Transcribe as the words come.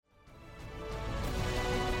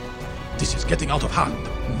This is getting out of hand.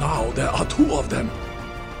 Now there are 2 of them.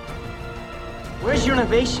 Where's your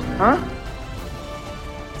innovation, huh?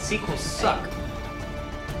 Sequels suck.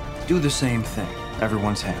 Do the same thing.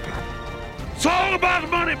 Everyone's happy. It's all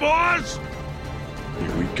about money, boys!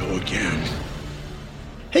 Here we go again.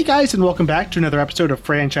 Hey guys, and welcome back to another episode of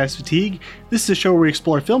Franchise Fatigue. This is a show where we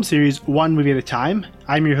explore film series one movie at a time.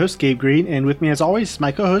 I'm your host, Gabe Green, and with me as always,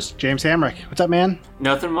 my co-host, James Hamrick. What's up, man?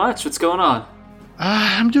 Nothing much. What's going on?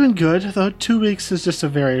 I'm doing good, though 2 weeks is just a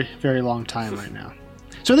very, very long time right now.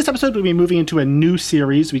 So this episode, we'll be moving into a new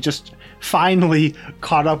series. We just finally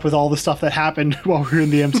caught up with all the stuff that happened while we were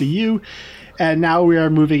in the MCU, and now we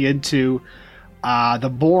are moving into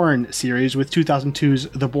the Bourne series with 2002's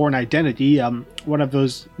The Bourne Identity, one of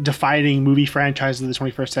those defining movie franchises of the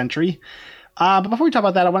 21st century. But before we talk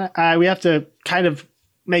about that, we have to kind of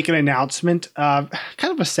make an announcement, kind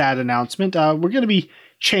of a sad announcement. We're going to be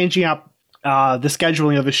changing up the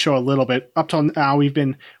scheduling of the show a little bit. Up till now, we've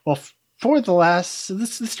been, for the last,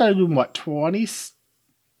 this started in what, 20?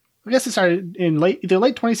 I guess it started in either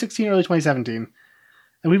late 2016 or early 2017.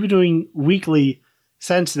 And we've been doing weekly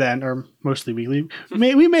since then, or mostly weekly.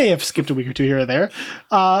 We may have skipped a week or two here or there,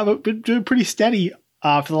 but been doing pretty steady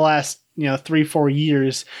for the last 3-4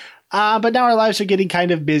 years. But now our lives are getting kind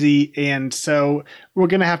of busy, and so we're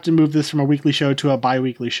gonna have to move this from a weekly show to a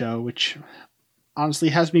bi-weekly show, which honestly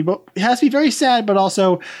has me very sad. But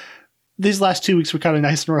also, these last 2 weeks were kind of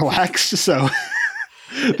nice and relaxed, so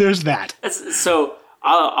there's that. So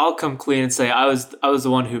I'll come clean and say I was the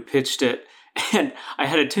one who pitched it, and I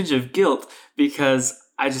had a tinge of guilt. Because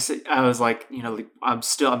I was like, I'm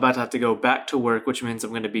about to have to go back to work, which means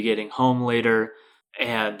I'm going to be getting home later.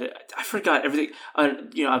 And I forgot everything.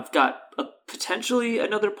 I've got potentially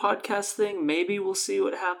another podcast thing. Maybe we'll see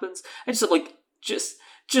what happens. I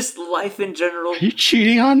just life in general. Are you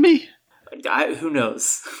cheating on me? Who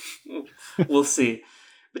knows? We'll see.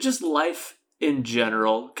 But just life in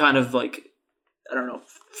general, kind of like, I don't know,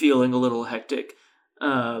 feeling a little hectic.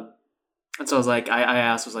 And so I was like, I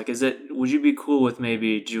asked, would you be cool with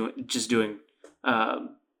maybe just doing a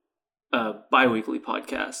bi-weekly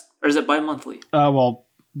podcast? Or is it bi-monthly?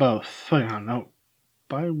 Both. Hang on, no.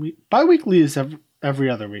 Bi-weekly is every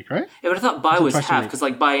other week, right? Yeah, but I thought bi was half, because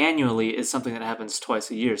like biannually is something that happens twice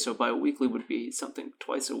a year, so bi-weekly would be something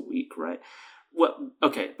twice a week, right?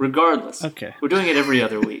 Okay, regardless. Okay. We're doing it every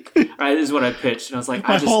other week. Right, this is what I pitched, and I was like,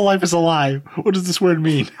 My whole life is a lie. What does this word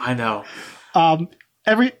mean? I know.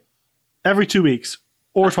 Every 2 weeks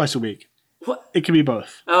or twice a week. What? It can be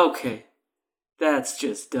both. Okay. That's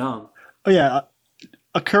just dumb. Oh, yeah.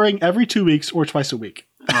 Occurring every 2 we's or twice a week.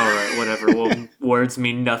 All right, whatever. Well, words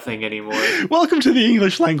mean nothing anymore. Welcome to the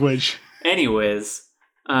English language. Anyways,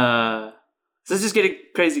 so it's just getting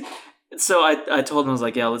crazy. So I told him, I was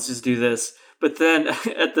like, yeah, let's just do this. But then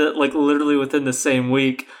literally within the same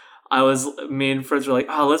week, me and friends were like,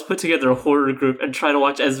 let's put together a horror group and try to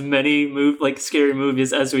watch as many scary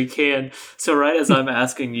movies as we can. So right as I'm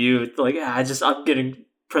asking you, I'm getting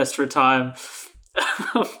pressed for time.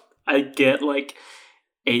 I get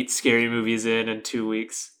 8 scary movies in 2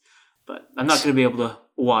 weeks, but I'm not going to be able to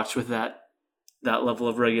watch with that level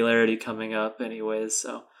of regularity coming up anyways.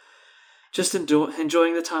 So just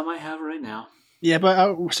enjoying the time I have right now. Yeah,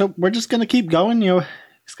 but so we're just going to keep going,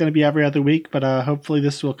 It's going to be every other week, but hopefully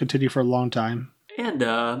this will continue for a long time.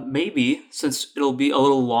 And maybe, since it'll be a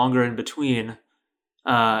little longer in between,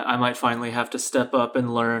 I might finally have to step up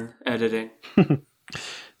and learn editing.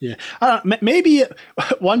 Yeah. Maybe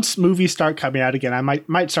once movies start coming out again, I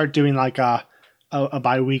might start doing a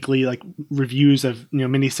bi-weekly reviews of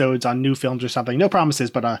minisodes on new films or something. No promises,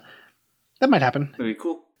 but that might happen. That'd be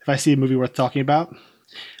cool. If I see a movie worth talking about.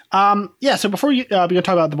 So before we're going to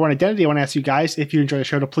talk about The Bourne Identity, I want to ask you guys, if you enjoy the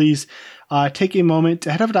show, to please take a moment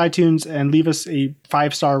to head over to iTunes and leave us a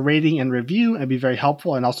 5-star rating and review. It'd be very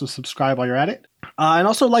helpful, and also subscribe while you're at it. And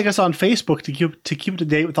also like us on Facebook to keep up to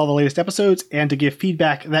date with all the latest episodes and to give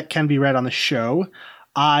feedback that can be read on the show.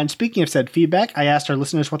 And speaking of said feedback, I asked our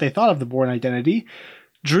listeners what they thought of The Bourne Identity.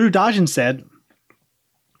 Drew Dodgen said,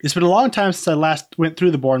 "It's been a long time since I last went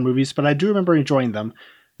through the Bourne movies, but I do remember enjoying them.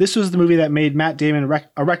 This was the movie that made Matt Damon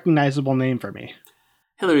a recognizable name for me."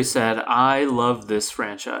 Hillary said, "I love this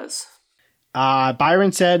franchise."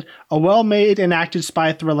 Byron said, "A well-made and acted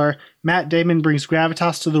spy thriller. Matt Damon brings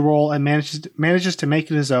gravitas to the role and manages to make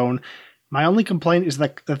it his own. My only complaint is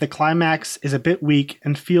that the climax is a bit weak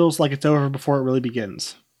and feels like it's over before it really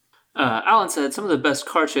begins." Alan said, "Some of the best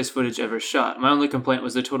car chase footage ever shot. My only complaint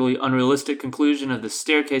was the totally unrealistic conclusion of the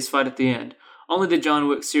staircase fight at the end. Only the John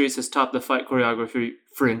Wick series has topped the fight choreography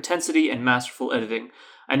for intensity and masterful editing.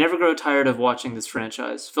 I never grow tired of watching this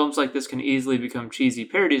franchise. Films like this can easily become cheesy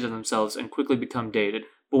parodies of themselves and quickly become dated.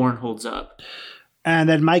 Bourne holds up. And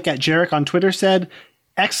then Mike at Jarek on Twitter said,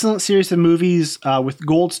 excellent series of movies with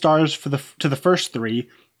gold stars to the first three,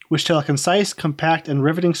 which tell a concise, compact, and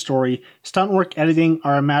riveting story. Stunt work, editing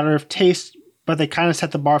are a matter of taste, but they kind of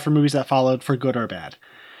set the bar for movies that followed, for good or bad.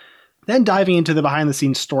 Then diving into the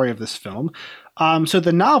behind-the-scenes story of this film. So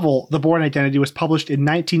the novel, The Bourne Identity, was published in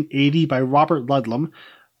 1980 by Robert Ludlum.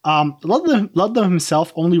 Ludlum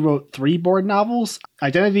himself only wrote 3 Bourne novels: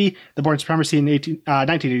 Identity, The Bourne Supremacy in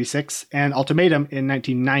 1986, and Ultimatum in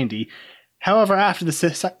 1990. However, after the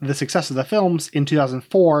success of the films in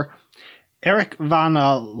 2004, Eric von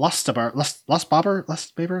Lustbaber,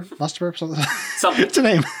 something. It's a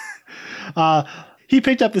name. He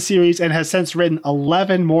picked up the series and has since written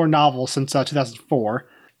 11 more novels since 2004.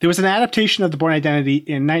 There was an adaptation of The Bourne Identity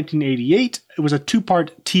in 1988. It was a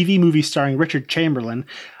 2-part TV movie starring Richard Chamberlain.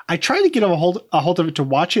 I tried to get a hold of it to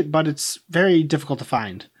watch it, but it's very difficult to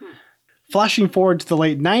find. Flashing forward to the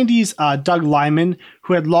late 90s, Doug Liman,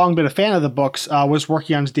 who had long been a fan of the books, was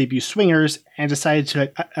working on his debut Swingers and decided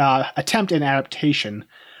to attempt an adaptation.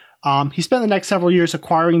 He spent the next several years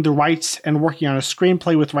acquiring the rights and working on a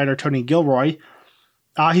screenplay with writer Tony Gilroy.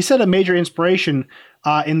 He said a major inspiration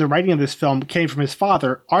in the writing of this film came from his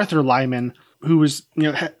father, Arthur Liman, who was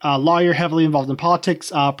a lawyer heavily involved in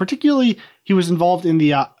politics. Particularly, he was involved in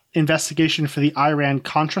the investigation for the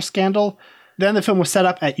Iran-Contra scandal. Then the film was set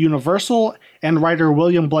up at Universal, and writer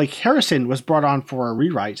William Blake Harrison was brought on for a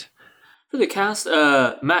rewrite. For the cast,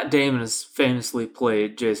 Matt Damon has famously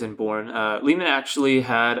played Jason Bourne. Lehman actually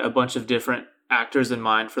had a bunch of different actors in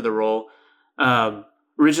mind for the role.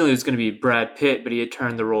 Originally it was going to be Brad Pitt, but he had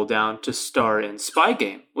turned the role down to star in Spy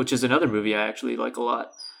Game, which is another movie I actually like a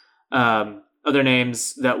lot. Other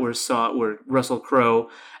names that were sought were Russell Crowe,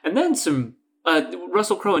 and then some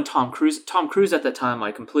Russell Crowe and Tom Cruise. Tom Cruise at that time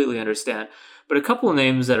I completely understand, but a couple of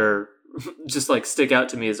names that are just like stick out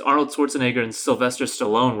to me is Arnold Schwarzenegger and Sylvester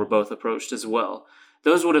Stallone were both approached as well.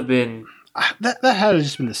 Those would have been that had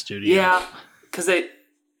just been the studio. Yeah, because it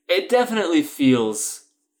definitely feels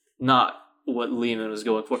not what Lehman was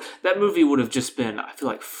going for. That movie would have just been, I feel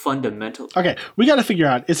like, fundamental. Okay, we got to figure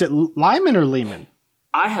out, is it Lyman or Lehman?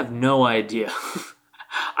 I have no idea.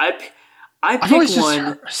 I pick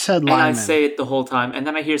one said and Lyman. I say it the whole time, and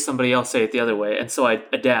then I hear somebody else say it the other way, and so I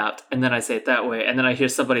adapt, and then I say it that way, and then I hear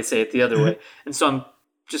somebody say it the other way, and so I'm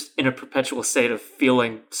just in a perpetual state of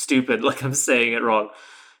feeling stupid, like I'm saying it wrong.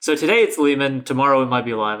 So today it's Lehman, tomorrow it might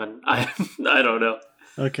be Lyman. I don't know.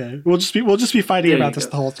 Okay, we'll just be fighting about this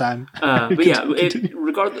the whole time. But yeah,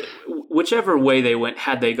 regardless, whichever way they went,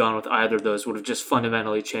 had they gone with either of those, would have just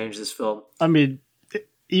fundamentally changed this film. I mean,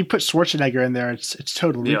 you put Schwarzenegger in there, it's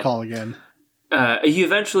Total Recall again. He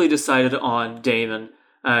eventually decided on Damon.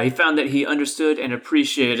 He found that he understood and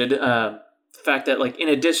appreciated the fact that, like, in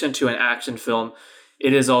addition to an action film,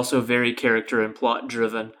 it is also very character and plot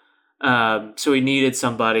driven. So he needed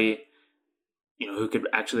somebody, who could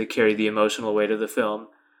actually carry the emotional weight of the film.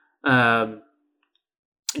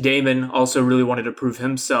 Damon also really wanted to prove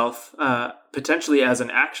himself, potentially as an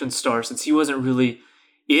action star, since he wasn't really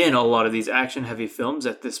in a lot of these action-heavy films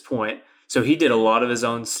at this point. So he did a lot of his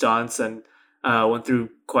own stunts and went through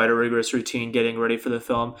quite a rigorous routine getting ready for the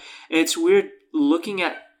film. And it's weird looking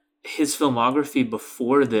at his filmography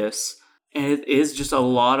before this, and it is just a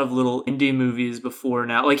lot of little indie movies before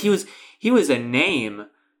now. Like, he was a name.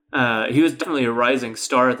 He was definitely a rising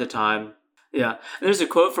star at the time. Yeah. And there's a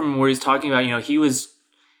quote from him where he's talking about, he was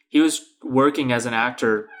working as an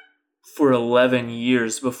actor for 11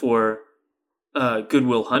 years before Good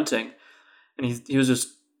Will Hunting. And he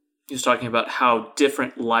was talking about how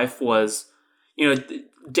different life was.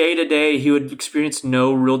 Day to day, he would experience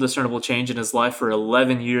no real discernible change in his life for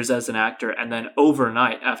 11 years as an actor. And then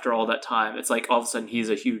overnight, after all that time, it's like all of a sudden he's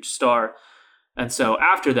a huge star. And so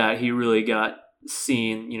after that, he really got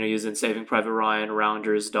seen. He was in Saving Private Ryan,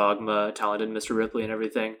 Rounders, Dogma, Talented Mr. Ripley, and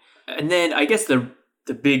everything. And then I guess the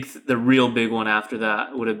real big one after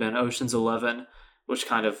that would have been Ocean's 11, which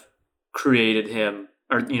kind of created him,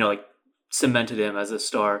 or cemented him as a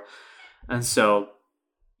star. And so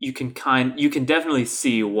you can definitely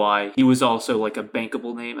see why he was also like a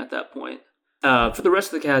bankable name at that point. For the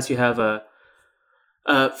rest of the cast, you have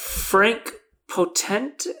Frank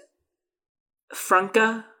Potent,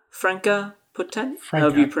 Franca Potent,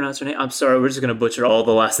 however you pronounce her name. I'm sorry, we're just going to butcher all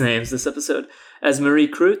the last names this episode. As Marie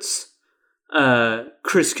Kreutz,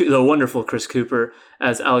 the wonderful Chris Cooper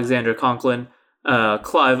as Alexander Conklin,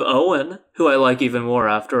 Clive Owen, who I like even more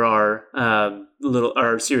after our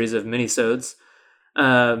series of minisodes,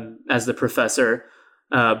 as the professor,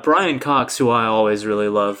 Brian Cox, who I always really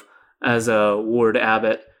love, as Ward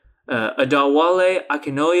Abbott. Adewale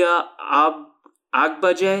Akinoya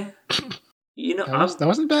Agbaje. You know, that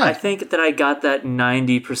wasn't bad. I think that I got that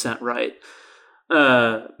 90% right.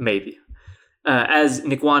 Maybe. As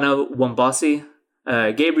Nikwana Wambasi.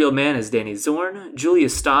 Gabriel Mann as Danny Zorn. Julia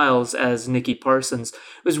Stiles as Nikki Parsons.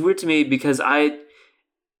 It was weird to me because I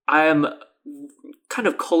am kind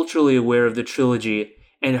of culturally aware of the trilogy,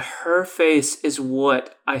 and her face is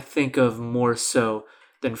what I think of more so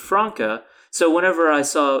than Franca. So whenever I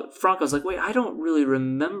saw Franca, I was like, wait, I don't really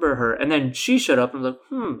remember her. And then she showed up, and I was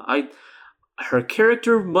like, her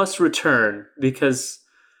character must return, because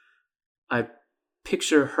I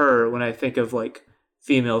picture her when I think of like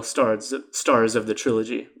female stars of the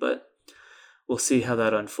trilogy, but we'll see how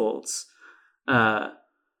that unfolds.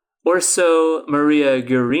 Orso Maria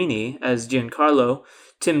Guerini as Giancarlo,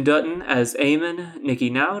 Tim Dutton as Eamon,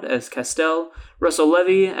 Nikki Naud as Castell, Russell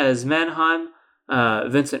Levy as Mannheim,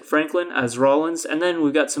 Vincent Franklin as Rollins, and then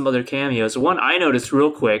we've got some other cameos. One I noticed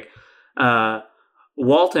real quick,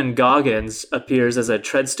 Walton Goggins appears as a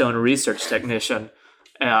Treadstone research technician.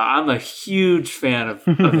 I'm a huge fan of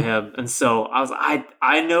him, and so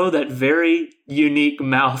I know that very unique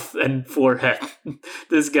mouth and forehead.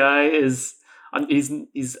 This guy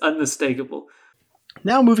he's unmistakable.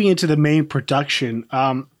 Now moving into the main production.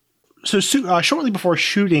 Shortly before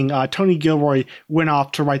shooting, Tony Gilroy went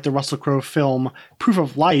off to write the Russell Crowe film Proof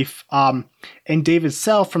of Life, and David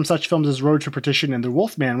Self from such films as Road to Perdition and The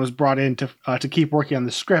Wolfman was brought in to keep working on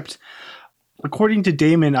the script. According to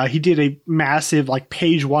Damon, he did a massive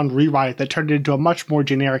page one rewrite that turned it into a much more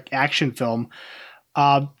generic action film.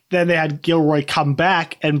 Then they had Gilroy come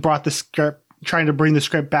back and brought the script, trying to bring the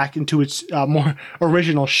script back into its more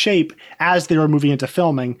original shape as they were moving into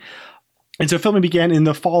filming. And so filming began in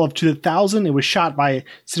the fall of 2000. It was shot by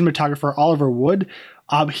cinematographer Oliver Wood.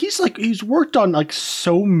 He's worked on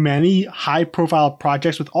so many high profile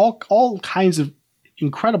projects with all kinds of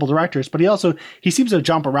incredible directors, but he seems to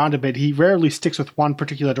jump around a bit. He rarely sticks with one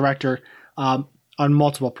particular director on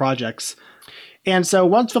multiple projects. And so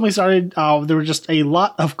once filming started, there were just a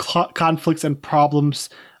lot of conflicts and problems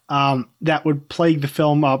that would plague the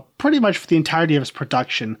film pretty much for the entirety of its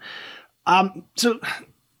production. So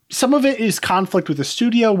some of it is conflict with the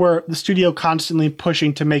studio, where the studio constantly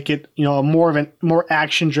pushing to make it, more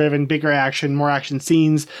action driven, bigger action, more action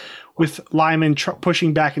scenes, with Lyman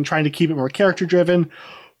pushing back and trying to keep it more character driven.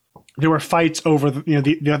 There were fights over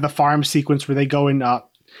the farm sequence where they go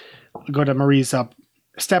to Marie's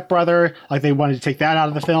stepbrother, they wanted to take that out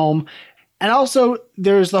of the film. And also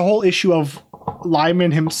there's the whole issue of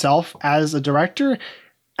Lyman himself as a director.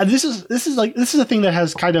 And this is a thing that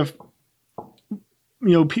has kind of,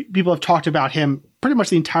 people have talked about him pretty much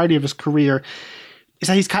the entirety of his career, is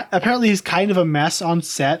that he's kind of a mess on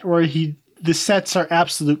set, where the sets are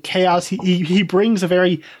absolute chaos. He brings a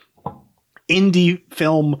very indie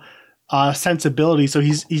film sensibility, so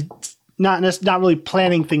he's not really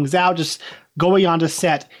planning things out, just going onto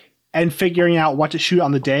set and figuring out what to shoot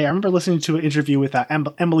on the day. I remember listening to an interview with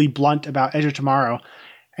Emily Blunt about Edge of Tomorrow,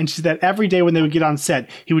 and she said that every day when they would get on set,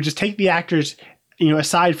 he would just take the actors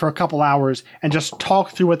aside for a couple hours and just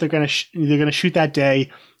talk through what they're going to shoot that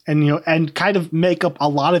day. And kind of make up a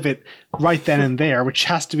lot of it right then and there, which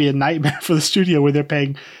has to be a nightmare for the studio, where they're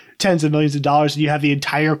paying tens of millions of dollars and you have the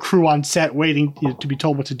entire crew on set waiting to be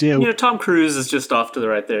told what to do. Tom Cruise is just off to the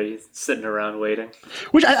right there. He's sitting around waiting.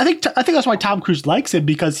 Which I think that's why Tom Cruise likes him,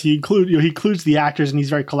 because he includes the actors and he's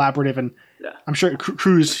very collaborative. And yeah. I'm sure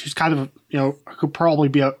Cruise, who's kind of could probably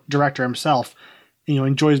be a director himself,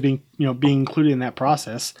 enjoys being included in that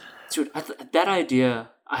process. Dude, that idea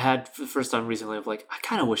I had for the first time recently of I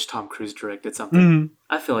kind of wish Tom Cruise directed something. Mm-hmm.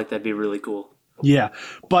 I feel like that'd be really cool. Yeah,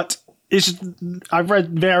 but I've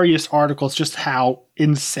read various articles just how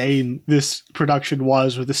insane this production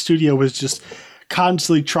was, where the studio was just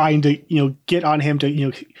constantly trying to get on him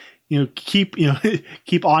to keep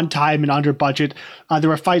keep on time and under budget. There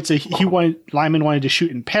were fights that Lyman wanted to shoot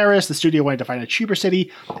in Paris. The studio wanted to find a cheaper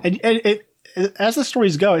city, and as the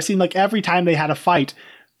stories go, it seemed like every time they had a fight,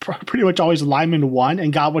 pretty much always Lyman won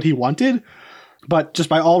and got what he wanted. But just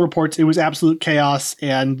by all reports, it was absolute chaos,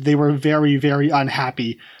 and they were very, very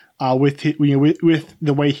unhappy with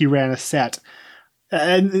the way he ran a set.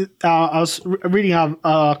 And I was reading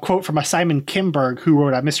a quote from a Simon Kinberg, who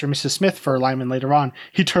wrote Mr. and Mrs. Smith for Lyman later on.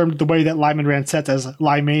 He termed the way that Lyman ran sets as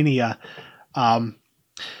Lymania. But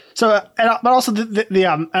also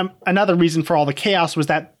another reason for all the chaos was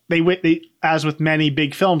that they, as with many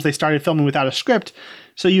big films, they started filming without a script.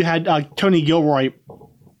 So you had Tony Gilroy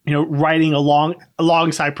writing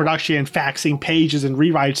alongside production and faxing pages and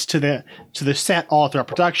rewrites to the set all throughout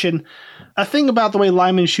production. A thing about the way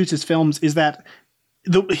Lyman shoots his films is that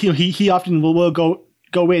he often will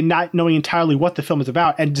go in not knowing entirely what the film is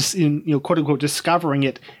about and just quote unquote discovering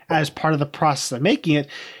it as part of the process of making it.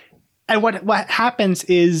 And what happens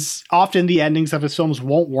is often the endings of his films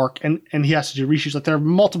won't work, and he has to do reshoots. Like there are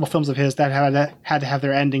multiple films of his that had to have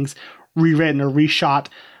their endings rewritten or reshot.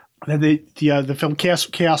 The film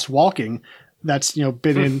Chaos Walking, that's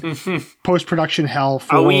been in post production hell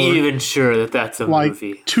for. Are we even sure that that's a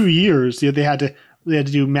movie? 2 years. They had to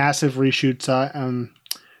do massive reshoots.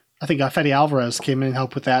 I think Fede Alvarez came in and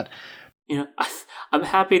helped with that. I'm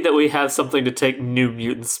happy that we have something to take New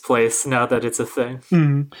Mutants' place now that it's a thing.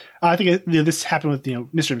 Mm-hmm. I think this happened with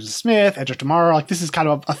Mr. and Mrs. Smith, Edge of Tomorrow. Like this is kind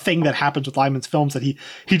of a thing that happens with Lyman's films, that he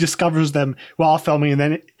discovers them while filming and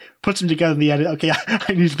then it puts them together in the edit. Okay,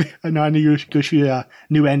 I need to go shoot a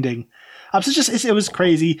new ending. So it was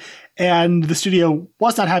crazy, and the studio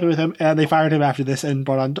was not happy with him, and they fired him after this and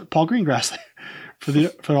brought on Paul Greengrass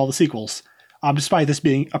for all the sequels. Despite this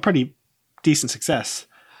being a pretty decent success.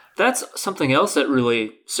 That's something else that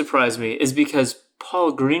really surprised me, is because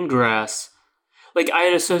Paul Greengrass, I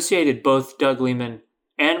had associated both Doug Liman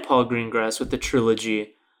and Paul Greengrass with the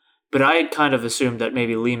trilogy, but I had kind of assumed that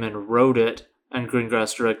maybe Liman wrote it and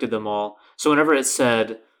Greengrass directed them all. So whenever it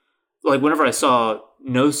said, whenever I saw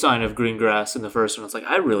no sign of Greengrass in the first one, it's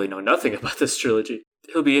I really know nothing about this trilogy.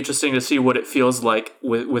 It'll be interesting to see what it feels like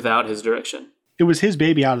without his direction. It was his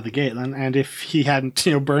baby out of the gate, and if he hadn't,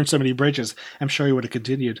 burned so many bridges, I'm sure he would have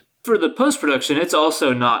continued. For the post-production, it's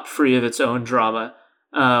also not free of its own drama.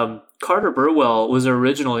 Carter Burwell was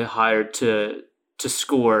originally hired to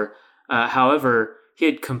score. However, he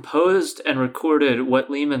had composed and recorded what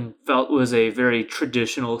Lehman felt was a very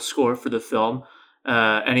traditional score for the film,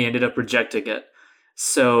 and he ended up rejecting it.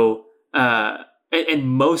 So, and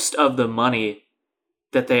most of the money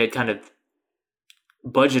that they had kind of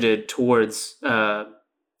budgeted towards the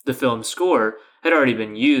film score had already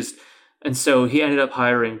been used. And so he ended up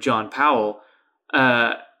hiring John Powell,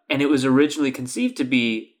 and it was originally conceived to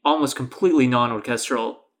be almost completely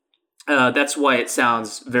non-orchestral. That's why it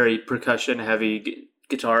sounds very percussion-heavy,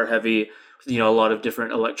 guitar-heavy, a lot of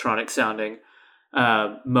different electronic-sounding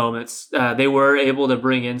moments. They were able to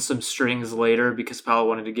bring in some strings later because Powell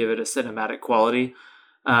wanted to give it a cinematic quality.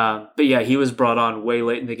 But yeah, he was brought on way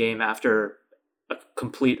late in the game after a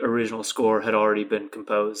complete original score had already been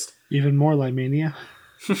composed. Even more Lymania.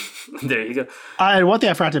 There you go. And one thing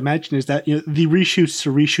I forgot to mention is that the reshoots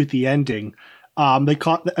to reshoot the ending,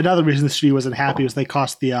 another reason the studio wasn't happy was they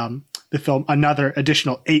cost the film another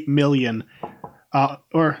additional $8 million,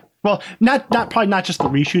 probably not just the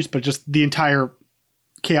reshoots, but just the entire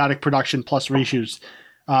chaotic production plus reshoots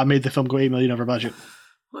made the film go $8 million over budget.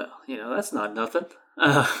 Well, that's not nothing.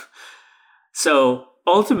 So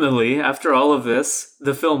ultimately, after all of this,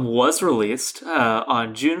 the film was released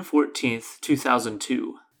on June 14th,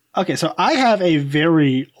 2002. Okay, so I have a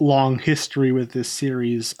very long history with this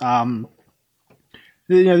series. How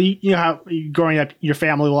growing up, your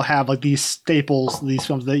family will have these staples, these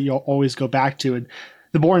films that you'll always go back to, and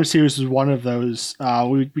the Bourne series was one of those.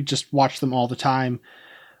 We just watched them all the time,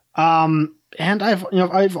 and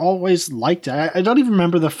I've always liked it. I don't even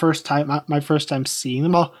remember the first time my first time seeing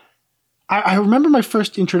them. I remember my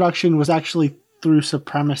first introduction was actually through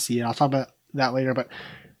Supremacy, and I'll talk about that later. But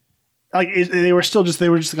they were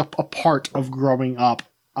just a part of growing up,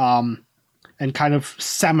 and kind of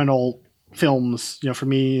seminal films, for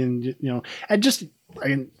me, and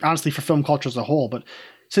honestly for film culture as a whole. But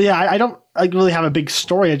so yeah, I don't really have a big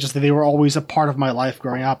story. It's just that they were always a part of my life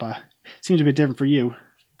growing up. Seems a bit different for you.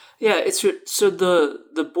 Yeah, it's so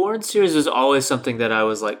the Bourne series was always something that I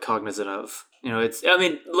was cognizant of.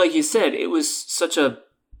 Like you said, it was such a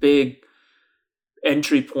big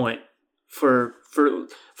entry point for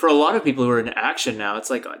a lot of people who are in action now.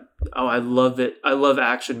 It's I love it. I love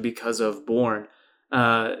action because of Bourne.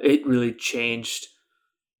 It really changed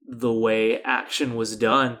the way action was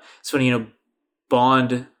done. It's funny,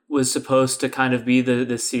 Bond was supposed to kind of be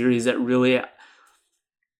the series that really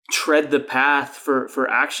tread the path for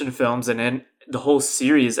action films, and then the whole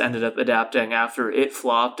series ended up adapting after it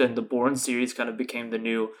flopped, and the Bourne series kind of became the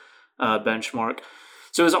new benchmark.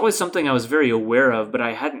 So it was always something I was very aware of, but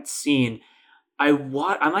I hadn't seen. I'm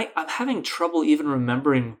having trouble even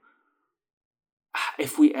remembering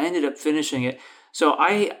if we ended up finishing it. So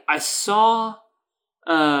I saw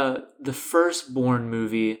the first Bourne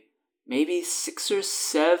movie maybe 6 or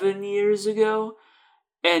 7 years ago,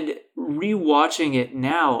 And rewatching it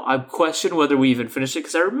now, I question whether we even finished it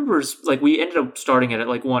because I remember like we ended up starting it at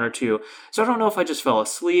like 1 or 2. So I don't know if I just fell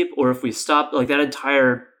asleep or if we stopped. Like that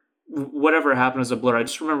entire whatever happened was a blur. I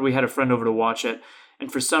just remember we had a friend over to watch it,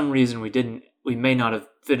 and for some reason we didn't. We may not have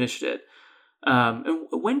finished it. And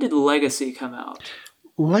when did Legacy come out?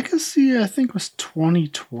 Legacy, I think, was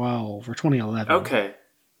 2012 or 2011. Okay.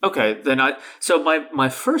 Then my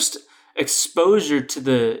first exposure to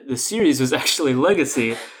the series was actually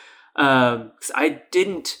Legacy. 'Cause I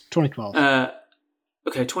didn't 2012.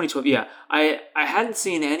 2012. Yeah, I hadn't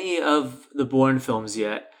seen any of the Bourne films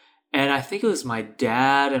yet, and I think it was my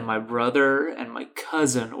dad and my brother and my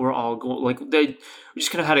cousin were all going. Like we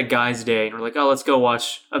just kind of had a guys' day, and we're like, oh, let's go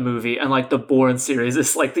watch a movie. And like the Bourne series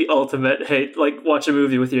is like the ultimate, hey, like watch a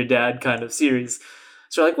movie with your dad kind of series.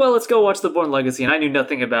 So we're like, well, let's go watch the Bourne Legacy, and I knew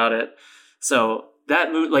nothing about it, so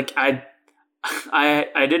that movie, like I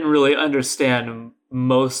didn't really understand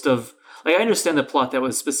most of. Like, I understand the plot that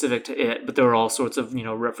was specific to it, but there were all sorts of,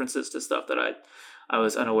 references to stuff that I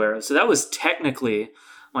was unaware of. So that was technically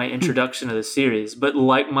my introduction to the series. But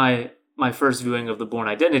like my first viewing of The Bourne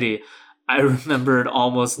Identity, I remembered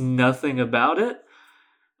almost nothing about it.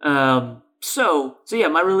 So yeah,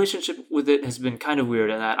 my relationship with it has been kind of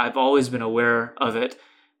weird in that I've always been aware of it,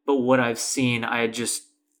 but what I've seen, I just,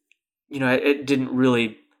 it didn't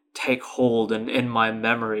really take hold in my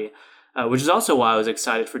memory. Which is also why I was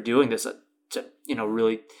excited for doing this, to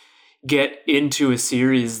really get into a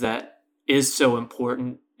series that is so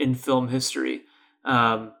important in film history.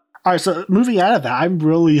 All right, so moving out of that, I'm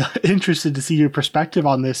really interested to see your perspective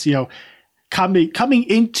on this. Coming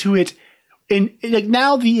into it in like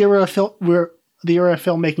now the era of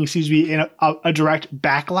filmmaking seems to be in a direct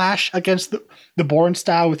backlash against the Bourne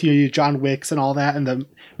style with your John Wicks and all that, and the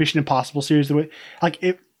Mission Impossible series.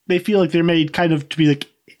 They feel like they're made kind of to be like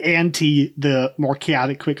anti the more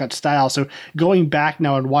chaotic quick cut style. So going back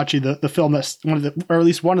now and watching the film that's or at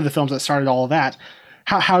least one of the films that started all of that,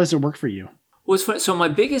 how does it work for you? Well, it's funny. So my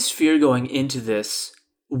biggest fear going into this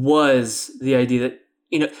was the idea that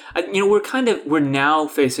we're now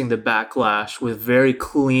facing the backlash with very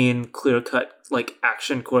clean, clear cut like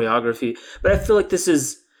action choreography, but I feel like this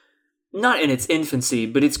is not in its infancy,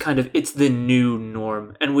 but it's the new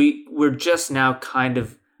norm, and we're just now kind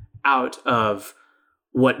of out of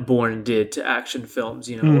what Bourne did to action films,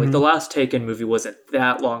 like the last Taken movie wasn't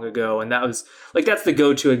that long ago, and that was like that's the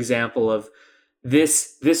go-to example of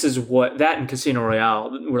this is what that in Casino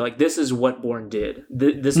Royale we're like, this is what Bourne did.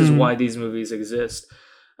 This is why these movies exist.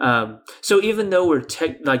 So even though we're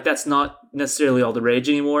that's not necessarily all the rage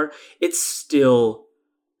anymore, it's still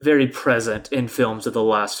very present in films of the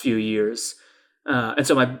last few years. And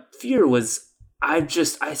so my fear was I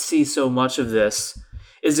see so much of this.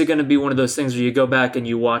 Is it going to be one of those things where you go back and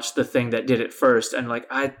you watch the thing that did it first and like,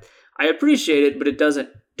 I appreciate it, but it doesn't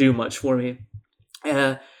do much for me.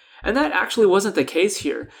 And that actually wasn't the case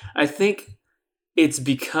here. I think it's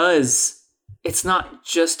because it's not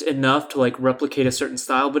just enough to like replicate a certain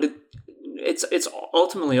style, but it's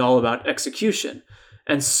ultimately all about execution.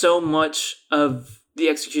 And so much of the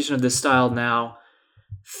execution of this style now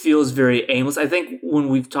feels very aimless. I think when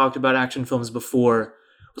we've talked about action films before,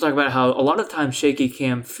 we'll talk about how a lot of times shaky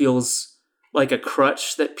cam feels like a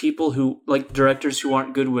crutch that people who, like directors who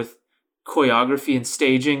aren't good with choreography and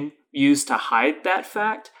staging, use to hide that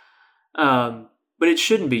fact. But it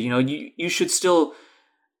shouldn't be. You should still,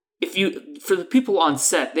 for the people on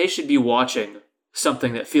set, they should be watching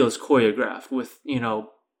something that feels choreographed with,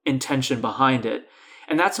 intention behind it.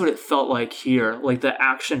 And that's what it felt like here. Like the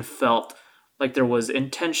action felt like there was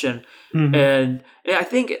intention. Mm-hmm. And I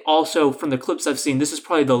think also from the clips I've seen, this is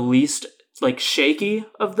probably the least like shaky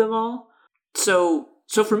of them all. So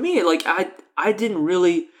for me, like I didn't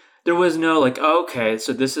really, there was no like, oh, okay,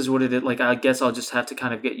 so this is what it is. Like, I guess I'll just have to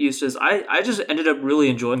kind of get used to this. I just ended up really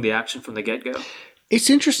enjoying the action from the get-go. It's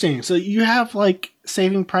interesting. So you have like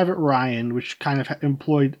Saving Private Ryan, which kind of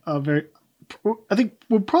employed I think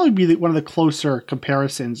would probably be one of the closer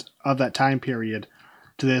comparisons of that time period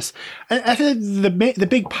to this. I think the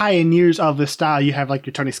big pioneers of this style, you have like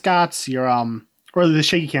your Tony Scotts, your or the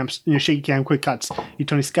shaky cam quick cuts, your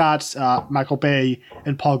Tony Scotts, Michael Bay,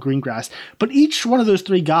 and Paul Greengrass. But each one of those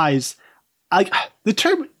three guys, like the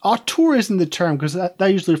term auteur isn't the term because that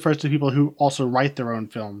usually refers to people who also write their own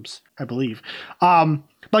films, I believe.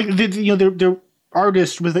 They're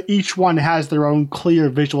artists with each one has their own clear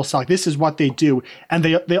visual style. Like, this is what they do, and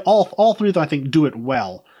they all three of them I think do it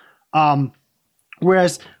well.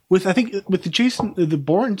 Whereas with the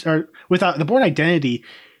Bourne Identity,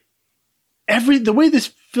 the way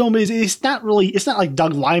this film is, it's not like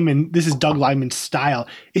Doug Liman. This is Doug Liman's style.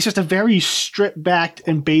 It's just a very stripped back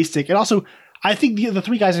and basic. And also, I think the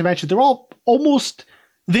three guys I mentioned, they're all almost,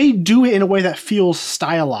 they do it in a way that feels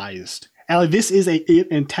stylized. And like, this is an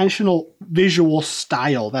intentional visual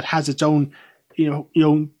style that has its own,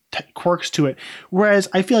 quirks to it. Whereas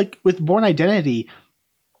I feel like with Bourne Identity,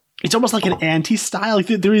 it's almost like an anti-style. Like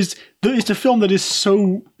it's a film that is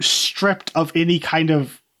so stripped of any kind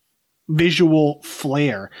of visual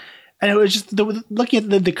flair. And it was just,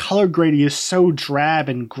 looking at the color grading is so drab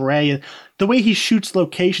and gray. And the way he shoots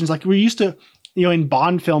locations, like we're used to, in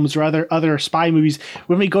Bond films or other spy movies,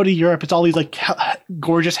 when we go to Europe, it's all these like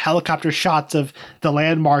gorgeous helicopter shots of the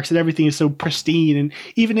landmarks and everything is so pristine. And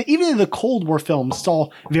even in the Cold War films, it's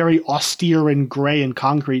all very austere and gray and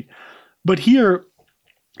concrete. But here,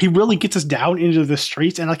 he really gets us down into the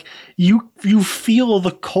streets, and like you feel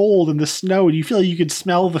the cold and the snow, and you feel like you can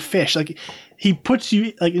smell the fish. Like he puts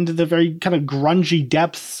you like into the very kind of grungy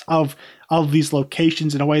depths of these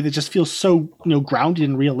locations in a way that just feels so grounded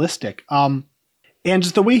and realistic. And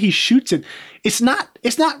just the way he shoots it, it's not,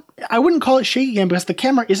 I wouldn't call it shaky cam because the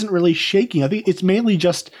camera isn't really shaking. I think it's mainly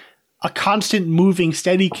just a constant moving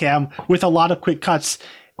steady cam with a lot of quick cuts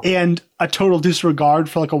and a total disregard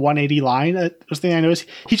for like a 180 line. That's the thing I noticed.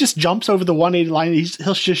 He just jumps over the 180 line.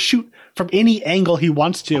 He'll just shoot from any angle he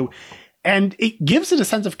wants to. And it gives it a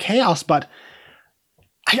sense of chaos, but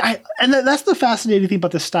and that's the fascinating thing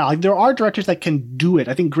about this style. Like there are directors that can do it.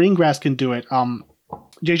 I think Greengrass can do it.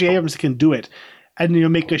 J.J. Abrams can do it. And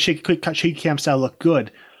make a quick cut shaky cam style look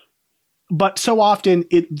good. But so often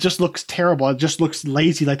it just looks terrible. It just looks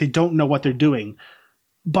lazy, like they don't know what they're doing.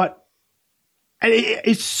 But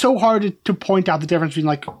it's so hard to point out the difference between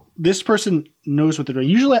like this person knows what they're doing.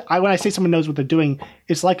 Usually when I say someone knows what they're doing,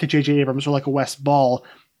 it's like a J.J. Abrams or like a Wes Ball,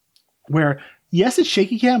 where yes, it's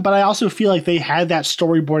shaky cam, but I also feel like they had that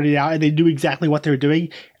storyboarded out and they knew exactly what they're doing,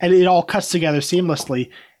 and it all cuts together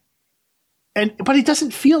seamlessly. But it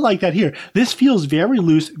doesn't feel like that here. This feels very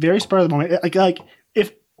loose, very spur of the moment. Like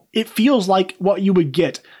if it feels like what you would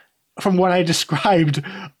get from what I described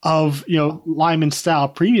of Liman's style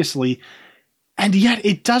previously, and yet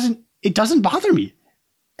it doesn't bother me,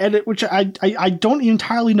 which I don't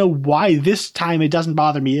entirely know why this time it doesn't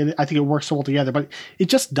bother me, and I think it works so well together. But it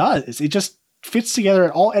just does. It just fits together.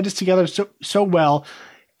 It all edits together so well,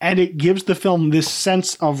 and it gives the film this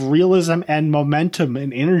sense of realism and momentum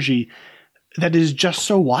and energy that is just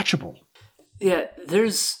so watchable. Yeah,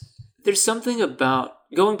 there's something about,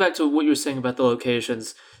 going back to what you were saying about the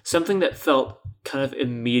locations, something that felt kind of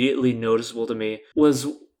immediately noticeable to me was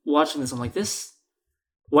watching this. I'm like,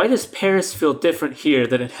 why does Paris feel different here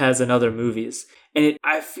than it has in other movies? And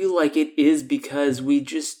I feel like it is because we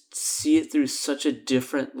just see it through such a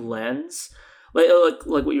different lens. Like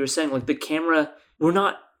what you were saying, like the camera, we're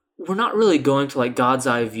not really going to like God's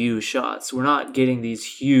eye view shots. We're not getting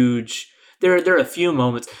these huge. There are a few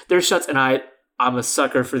moments. There are shots, and I'm a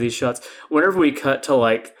sucker for these shots. Whenever we cut to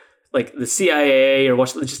like the CIA or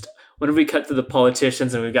whenever we cut to the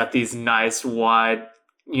politicians and we've got these nice wide,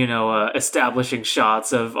 establishing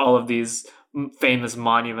shots of all of these famous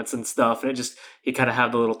monuments and stuff, and you kind of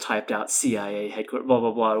have the little typed out CIA headquarters, blah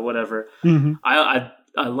blah blah, or whatever. Mm-hmm. I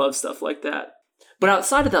love stuff like that. But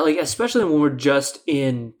outside of that, like especially when we're just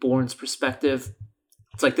in Bourne's perspective,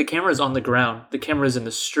 it's like the camera is on the ground, the camera is in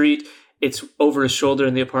the street. It's over his shoulder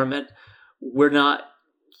in the apartment. We're not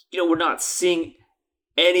seeing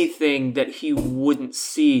anything that he wouldn't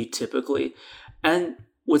see typically. And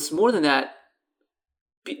what's more than that,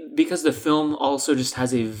 because the film also just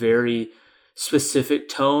has a very specific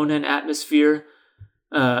tone and atmosphere,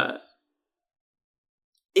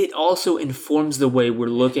 it also informs the way we're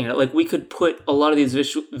looking at it. Like we could put a lot of these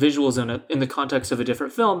visuals in the context of a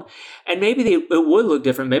different film, and maybe it would look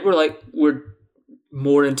different. Maybe we're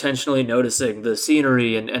more intentionally noticing the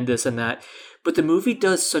scenery and this and that. But the movie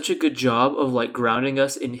does such a good job of like grounding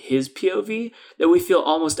us in his POV that we feel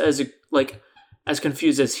almost as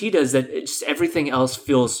confused as he does, that everything else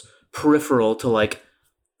feels peripheral to like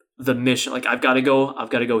the mission. Like I've got to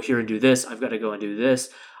go here and do this. I've got to go and do this.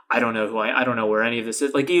 I don't know I don't know where any of this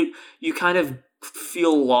is. Like you kind of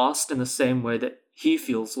feel lost in the same way that he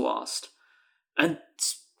feels lost. And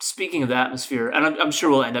speaking of the atmosphere, and I'm sure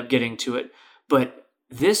we'll end up getting to it, but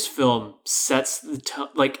this film sets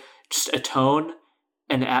the just a tone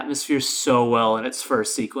and atmosphere so well in its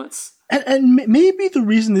first sequence. And maybe the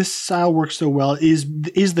reason this style works so well is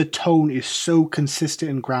the tone is so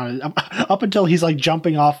consistent and grounded. Up until he's like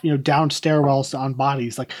jumping off, down stairwells on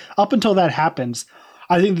bodies. Like up until that happens,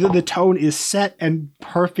 I think the tone is set and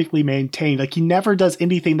perfectly maintained. Like he never does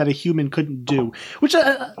anything that a human couldn't do, which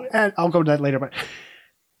and I'll go to that later. But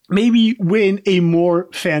maybe when a more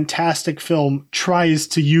fantastic film tries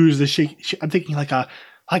to use the I'm thinking like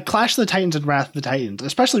Clash of the Titans and Wrath of the Titans,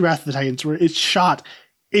 especially Wrath of the Titans, where it's shot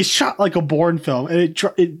like a Bourne film, and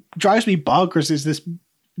it drives me bonkers. Is this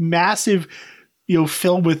massive,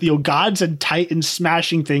 film with gods and titans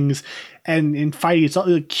smashing things and fighting? It's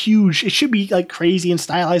like huge. It should be like crazy and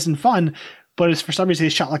stylized and fun, but it's for some reason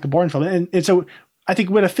it's shot like a Bourne film, and so I think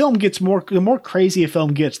when a film gets the more crazy a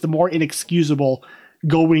film gets, the more inexcusable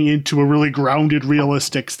going into a really grounded,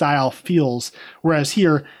 realistic style feels. Whereas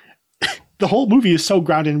here, the whole movie is so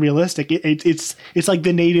grounded and realistic. It's like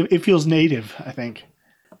the native. It feels native, I think.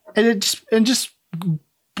 And just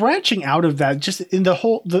branching out of that, just in the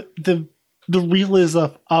whole the realism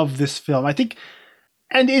of this film, I think,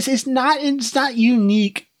 and it's not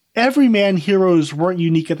unique. Everyman heroes weren't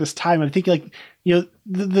unique at this time. I think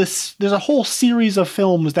there's a whole series of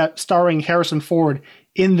films that starring Harrison Ford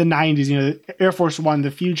in the 90s. Air Force One,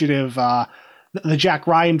 The Fugitive, the Jack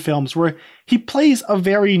Ryan films, where he plays a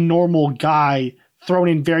very normal guy thrown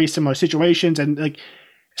in very similar situations, and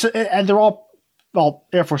they're all. Well,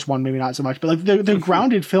 Air Force One, maybe not so much, but they're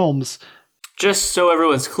grounded films. Just so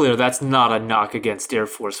everyone's clear, that's not a knock against Air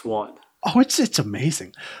Force One. Oh, it's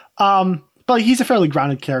amazing. But he's a fairly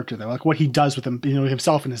grounded character, though. Like what he does with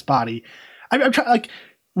himself and his body. I'm trying.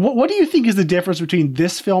 What do you think is the difference between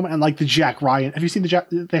this film and the Jack Ryan? Have you seen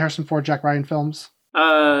the Harrison Ford Jack Ryan films?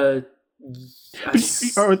 Or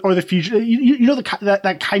the future.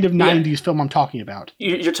 That kind of 90s film I'm talking about.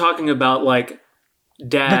 You're talking about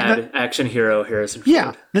dad action hero Harrison Ford.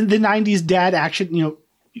 Yeah, the 90s dad action,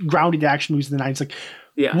 grounded action movies in the 90s.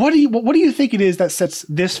 Yeah. What do you think it is that sets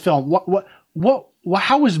this film?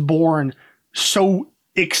 How was Bourne so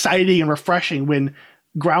exciting and refreshing when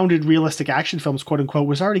grounded, realistic action films, quote unquote,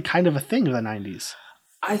 was already kind of a thing in the 90s?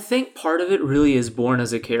 I think part of it really is Bourne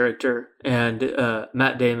as a character and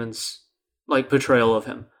Matt Damon's portrayal of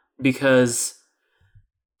him, because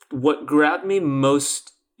what grabbed me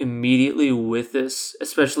most immediately with this,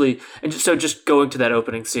 especially, and just going to that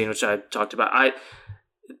opening scene, which I talked about,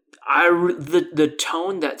 the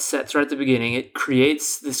tone that sets right at the beginning, it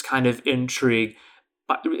creates this kind of intrigue.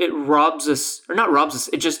 It robs us, or not robs us.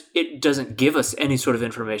 It doesn't give us any sort of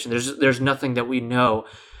information. There's nothing that we know,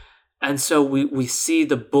 and so we see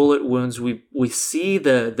the bullet wounds. We see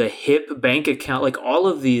the hip bank account, all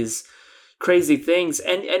of these crazy things,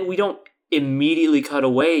 and we don't immediately cut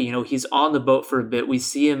away. He's on the boat for a bit. We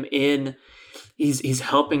see him he's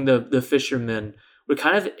helping the fishermen. We're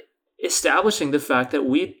kind of establishing the fact that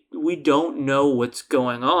we don't know what's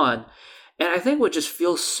going on. And I think what just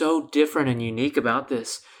feels so different and unique about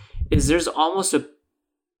this is there's almost a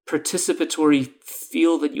participatory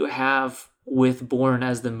feel that you have with Bourne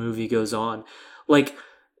as the movie goes on.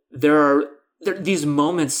 There are these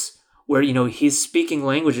moments where, he's speaking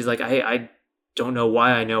languages. I don't know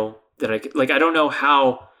why I know that I don't know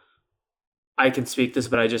how I can speak this,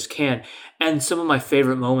 but I just can. And some of my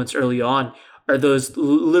favorite moments early on are those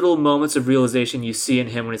little moments of realization you see in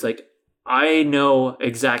him when he's like, I know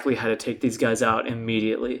exactly how to take these guys out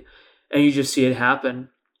immediately. And you just see it happen.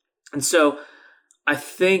 And so I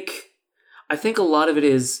think a lot of it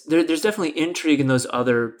is there's definitely intrigue in those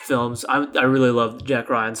other films. I really love Jack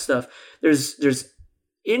Ryan stuff. There's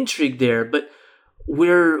intrigue there, but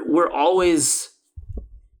we're always,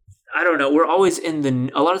 I don't know, we're always a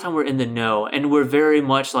lot of time we're in the know, and we're very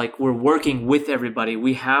much we're working with everybody.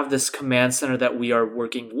 We have this command center that we are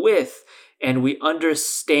working with, and we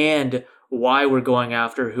understand why we're going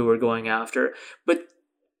after who we're going after. But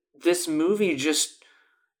this movie just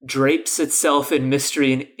drapes itself in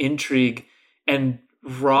mystery and intrigue and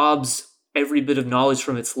robs every bit of knowledge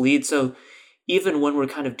from its lead. So even when we're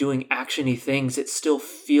kind of doing actiony things, it still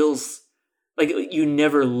feels like you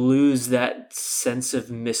never lose that sense of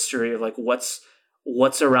mystery of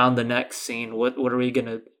what's around the next scene. What's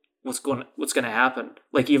going to happen?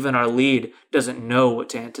 Even our lead doesn't know what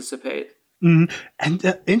to anticipate. Mm-hmm.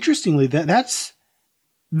 And interestingly, that's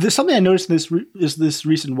something I noticed in this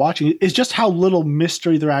recent watching is just how little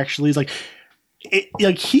mystery there actually is.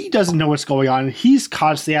 He doesn't know what's going on. He's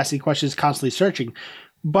constantly asking questions, constantly searching.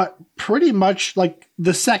 But pretty much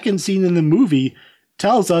the second scene in the movie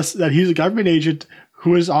tells us that he's a government agent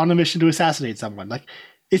who is on a mission to assassinate someone.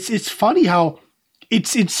 It's funny how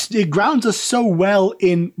it grounds us so well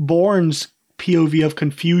in Bourne's POV of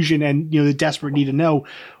confusion and the desperate need to know,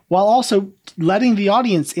 while also letting the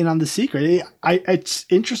audience in on the secret. It's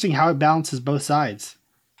interesting how it balances both sides.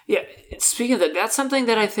 Yeah, speaking of that, that's something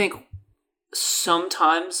that I think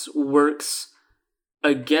sometimes works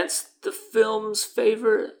against the film's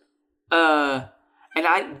favor. And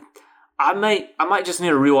I might just need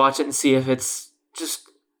to rewatch it and see if it's just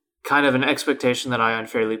kind of an expectation that I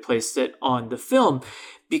unfairly placed it on the film,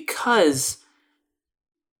 because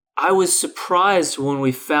I was surprised when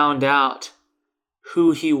we found out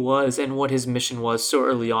who he was and what his mission was so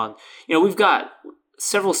early on. You know, we've got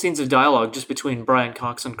several scenes of dialogue just between Brian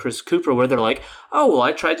Cox and Chris Cooper where they're like, oh, well,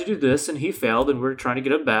 I tried to do this and he failed and we're trying to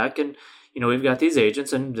get him back. And, you know, we've got these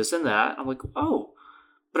agents and this and that. I'm like, oh,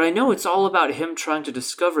 but I know it's all about him trying to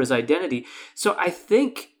discover his identity. So I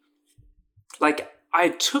think, like, I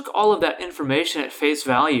took all of that information at face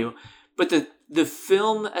value, but the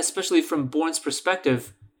film, especially from Bourne's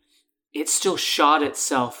perspective, it still shot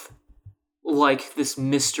itself like this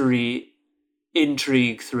mystery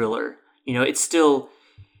intrigue thriller. You know, it's still,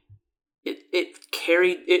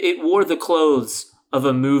 it wore the clothes of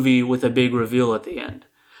a movie with a big reveal at the end.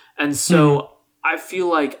 And so I feel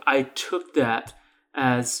like I took that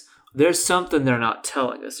as there's something they're not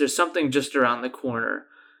telling us. There's something just around the corner.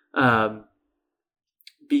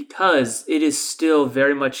 Because it is still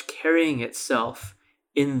very much carrying itself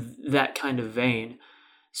in that kind of vein.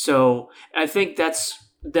 So I think that's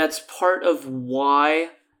part of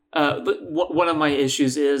why one of my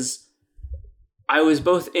issues is I was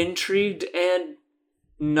both intrigued and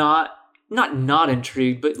not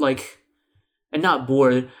intrigued, but like, and not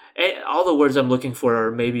bored. All the words I'm looking for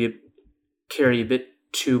are maybe carry a bit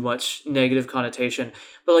too much negative connotation,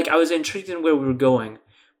 but like I was intrigued in where we were going,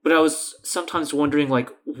 but I was sometimes wondering like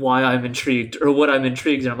why I'm intrigued or what I'm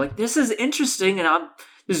intrigued in. I'm like, this is interesting and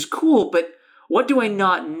this is cool, but what do I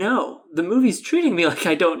not know? The movie's treating me like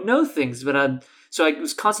I don't know things, but so I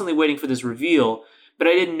was constantly waiting for this reveal, but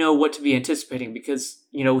I didn't know what to be anticipating because,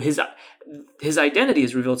 you know, his identity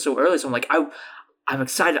is revealed so early. So I'm like, I'm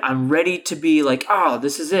excited. I'm ready to be like, oh,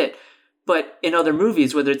 this is it. But in other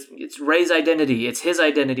movies, whether it's Ray's identity, it's his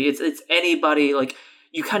identity, it's anybody, like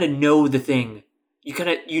you kind of know the thing.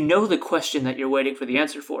 You know the question that you're waiting for the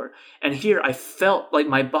answer for. And here I felt like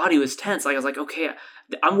my body was tense. Like I was like, okay,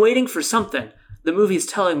 I'm waiting for something. The movie's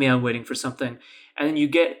telling me I'm waiting for something. And then you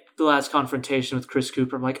get the last confrontation with Chris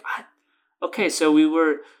Cooper. I'm like, okay, so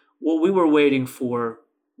what we were waiting for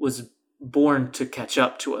was Bourne to catch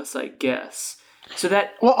up to us, I guess. So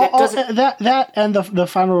that doesn't... that and the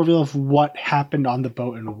final reveal of what happened on the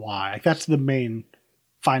boat and why. Like, that's the main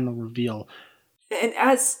final reveal. And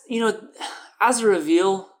as a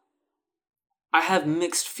reveal, I have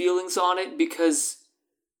mixed feelings on it because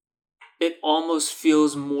it almost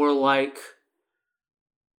feels more like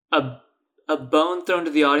a bone thrown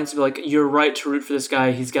to the audience to be like, you're right to root for this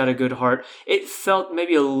guy. He's got a good heart. It felt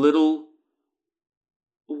maybe a little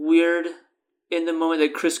weird in the moment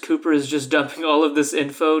that Chris Cooper is just dumping all of this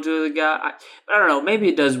info to the guy. I don't know. Maybe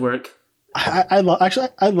it does work. I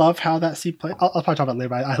love how that scene plays. I'll probably talk about it later,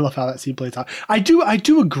 but I love how that scene plays out. I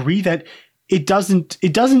do agree that it doesn't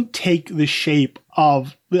take the shape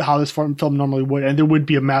of how this film normally would, and there would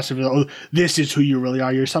be a massive, oh, this is who you really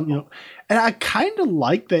are. You're something, you know. And I kind of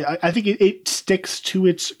like that. I think it sticks to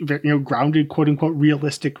its, you know, grounded, quote unquote,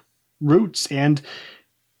 realistic roots, and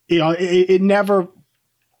you know, it never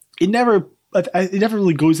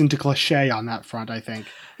really goes into cliche on that front. I think.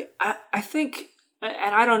 I think.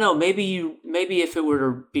 And I don't know, maybe if it were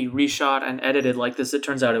to be reshot and edited like this, it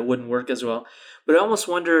turns out it wouldn't work as well. But I almost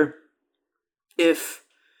wonder if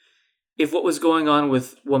what was going on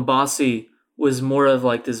with Wambasi was more of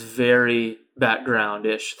like this very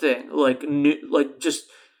background-ish thing, like just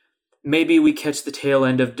maybe we catch the tail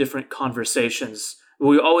end of different conversations.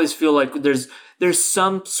 We always feel like there's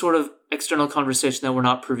some sort of external conversation that we're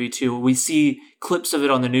not privy to. We see clips of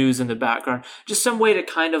it on the news in the background. Just some way to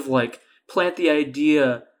kind of like plant the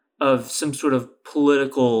idea of some sort of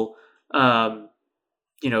political,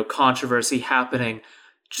 controversy happening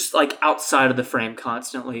just like outside of the frame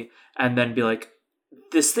constantly, and then be like,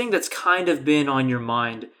 this thing that's kind of been on your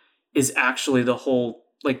mind is actually the whole,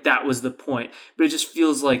 like that was the point. But it just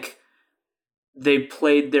feels like they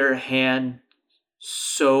played their hand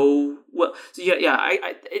so well. So yeah.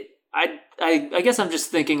 I guess I'm just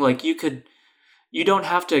thinking like you don't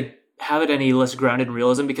have to have it any less grounded in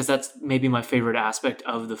realism, because that's maybe my favorite aspect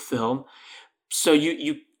of the film. So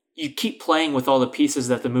you keep playing with all the pieces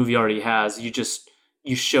that the movie already has.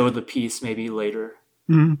 You show the piece maybe later.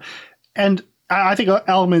 Mm-hmm. And I think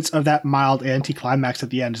elements of that mild anticlimax at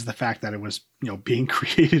the end is the fact that it was, you know, being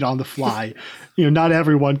created on the fly. You know, not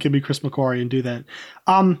everyone can be Chris McQuarrie and do that.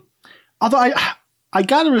 Although I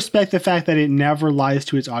gotta respect the fact that it never lies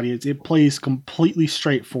to its audience. It plays completely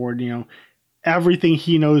straightforward. You know, everything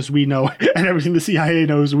he knows we know, and everything the CIA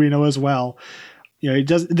knows we know as well. You know,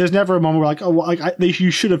 there's never a moment where like, oh, well, like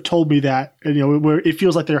you should have told me that. And, you know, where it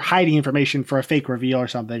feels like they're hiding information for a fake reveal or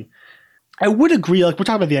something. I would agree, like we're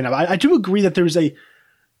talking about the end of it, I do agree that there's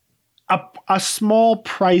a small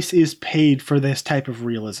price is paid for this type of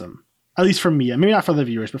realism. At least for me. Maybe not for the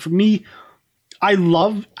viewers, but for me, I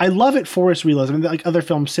love it for its realism. And like other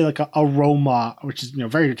films, say like a Roma, which is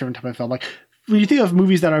very different type of film. Like when you think of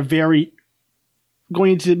movies that are very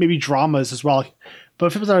going into maybe dramas as well,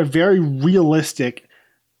 but films that are very realistic,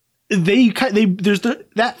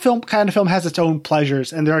 that film has its own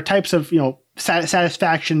pleasures, and there are types of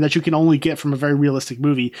satisfaction that you can only get from a very realistic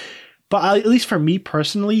movie. But at least for me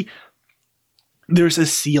personally, there's a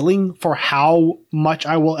ceiling for how much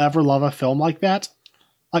I will ever love a film like that.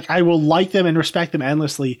 Like I will like them and respect them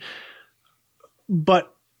endlessly,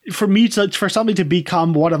 but for me for something to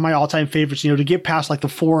become one of my all-time favorites, to get past like the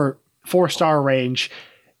four-star range,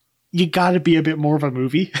 you got to be a bit more of a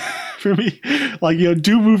movie for me. Like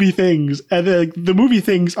do movie things, and the movie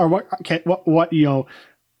things are what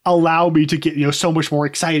allow me to get so much more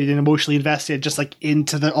excited and emotionally invested, just like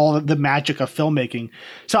into all the magic of filmmaking.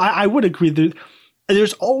 So I would agree that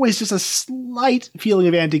there's always just a slight feeling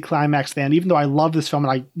of anticlimax then, even though I love this film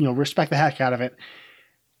and I respect the heck out of it.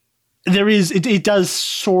 There is it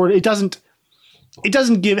doesn't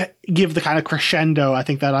give the kind of crescendo I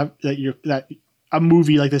think that a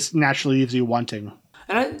movie like this naturally leaves you wanting.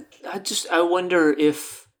 And I wonder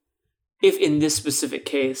if in this specific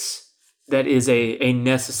case that is a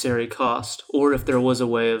necessary cost, or if there was a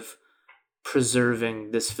way of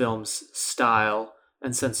preserving this film's style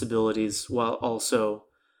and sensibilities while also,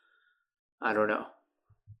 I don't know,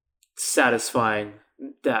 satisfying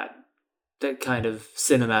that kind of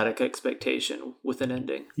cinematic expectation with an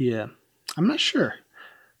ending. Yeah, I'm not sure.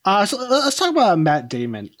 So let's talk about Matt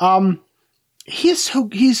Damon.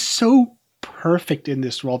 He's so perfect in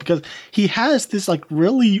this role because he has this like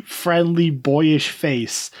really friendly, boyish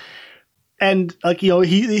face. And like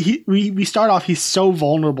we start off, he's so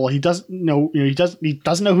vulnerable. He doesn't know he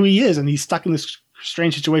doesn't know who he is, and he's stuck in this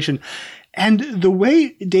strange situation. And the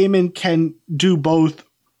way Damon can do both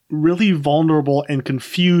really vulnerable and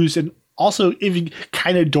confused, and also even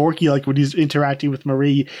kind of dorky, like when he's interacting with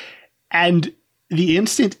Marie, and the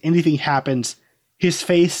instant anything happens, his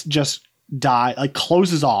face just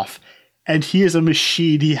closes off, and he is a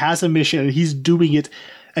machine. He has a mission, and he's doing it.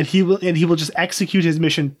 And he will just execute his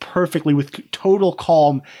mission perfectly with total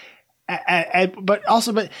calm,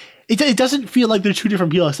 but it doesn't feel like they're two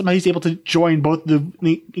different people. Somehow he's able to join both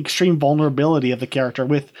the extreme vulnerability of the character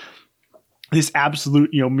with this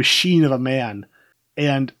absolute machine of a man,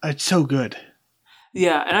 and it's so good.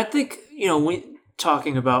 Yeah, and I think when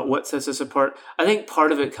talking about what sets us apart, I think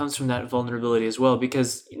part of it comes from that vulnerability as well,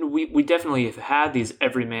 because we definitely have had these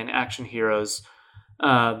everyman action heroes.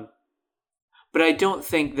 But I don't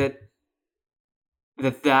think that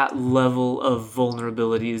level of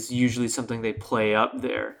vulnerability is usually something they play up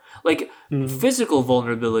there. Like physical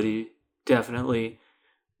vulnerability, definitely,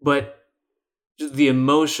 but the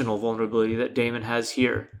emotional vulnerability that Damon has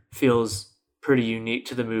here feels pretty unique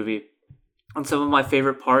to the movie. And some of my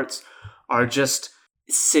favorite parts are just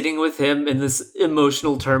sitting with him in this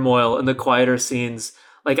emotional turmoil in the quieter scenes.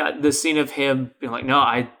 Like the scene of him being like, no,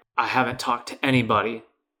 I haven't talked to anybody,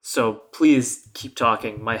 so please keep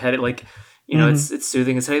talking. My head, it's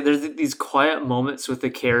soothing his head. There's these quiet moments with the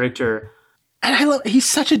character. And I love, he's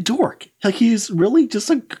such a dork. Like he's really just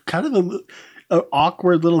like kind of a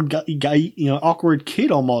awkward little guy, awkward kid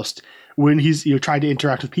almost when he's, trying to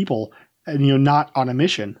interact with people and, not on a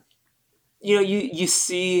mission. You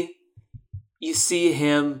see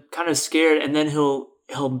him kind of scared, and then he'll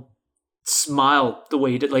smile the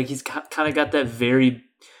way he did. Like he's kind of got that very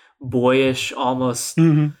boyish, almost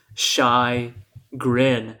shy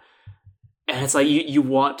grin, and it's like you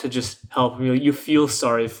want to just help him. You feel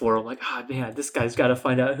sorry for him, like, man, this guy's got to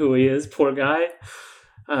find out who he is, poor guy.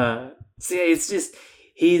 So yeah, it's just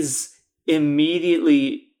he's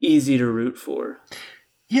immediately easy to root for.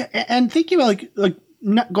 Yeah, and thinking about like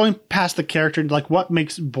not going past the character, like what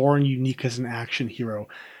makes Bourne unique as an action hero,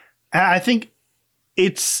 I think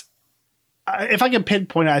it's, if I can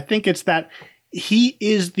pinpoint it, I think it's that he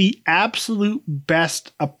is the absolute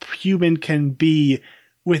best a human can be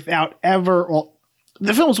without ever. Well,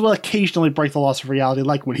 the films will occasionally break the laws of reality,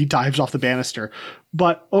 like when he dives off the banister.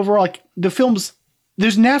 But overall, like the films,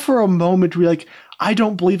 there's never a moment where like, I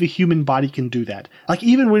don't believe a human body can do that. Like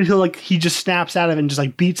even when he just snaps out of it and just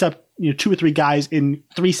like beats up 2 or 3 guys in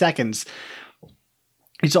 3 seconds.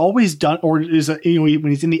 It's always done, or is when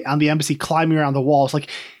he's on the embassy climbing around the walls, like.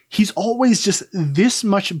 He's always just this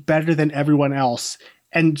much better than everyone else,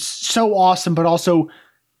 and so awesome. But also,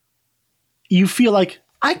 you feel like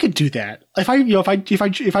I could do that if I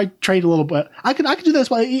trained a little bit. I could do this.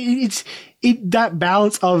 But it's that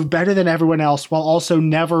balance of better than everyone else, while also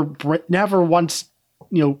never once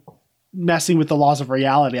messing with the laws of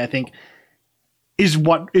reality, I think,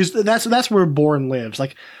 that's where Bourne lives.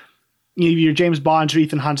 Like, your James Bonds or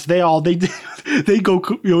Ethan Hunts, they go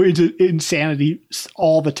into insanity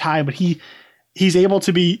all the time, but he's able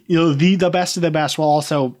to be the best of the best while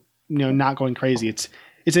also not going crazy.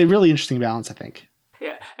 It's a really interesting balance, I think.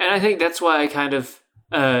 Yeah, and I think that's why I kind of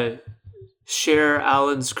share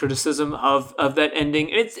Alan's criticism of that ending.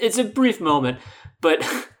 It's a brief moment, but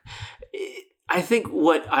I think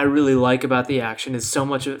what I really like about the action is so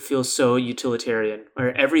much of it feels so utilitarian,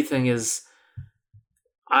 where everything is.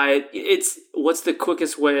 It's what's the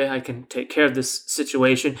quickest way I can take care of this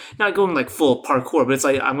situation? Not going like full parkour, but it's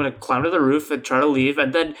like I'm going to climb to the roof and try to leave.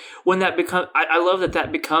 And then when that becomes, I love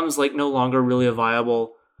that becomes like no longer really a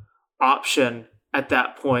viable option at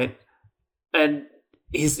that point. And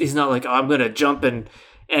he's not like, oh, I'm going to jump and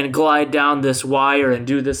glide down this wire and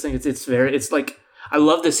do this thing. It's like, I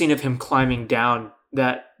love the scene of him climbing down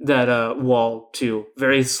that wall too.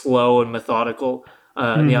 Very slow and methodical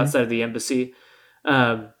on the outside of the embassy.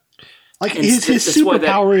 Like his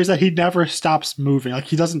superpower is that he never stops moving. Like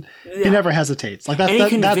he never hesitates. Like that, and he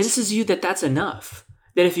convinces you that that's enough.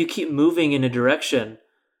 That if you keep moving in a direction,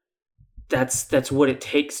 that's what it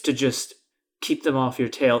takes to just keep them off your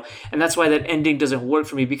tail. And that's why that ending doesn't work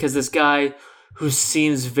for me, because this guy who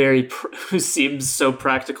seems so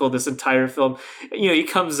practical this entire film, he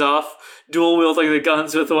comes off dual wielding the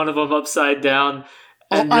guns with one of them upside down.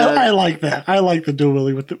 And, I like that. I like the dual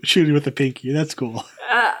wielding with the shooting with the pinky. That's cool.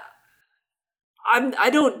 I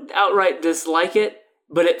don't outright dislike it,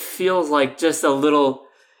 but it feels like just a little.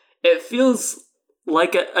 It feels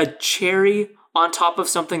like a cherry on top of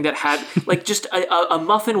something that had like just a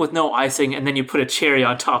muffin with no icing, and then you put a cherry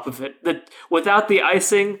on top of it. Without the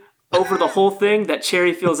icing over the whole thing, that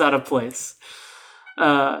cherry feels out of place.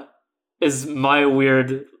 Is my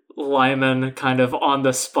weird Lyman kind of on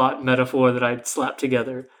the spot metaphor that I'd slapped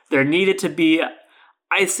together. There needed to be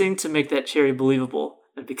icing to make that cherry believable,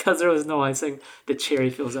 and because there was no icing, the cherry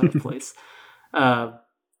feels out of place.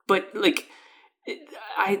 But like,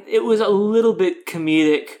 it was a little bit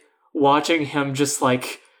comedic watching him just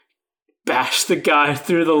like bash the guy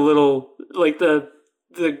through the little like the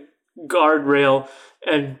guardrail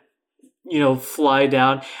and fly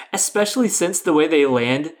down, especially since the way they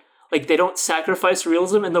land. Like, they don't sacrifice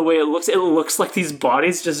realism in the way it looks like these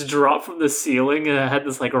bodies just drop from the ceiling, and it had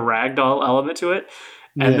this, like, ragdoll element to it.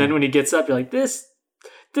 And then when he gets up, you're like, this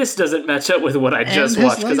doesn't match up with what I just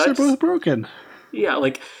watched. His legs are both broken. Yeah,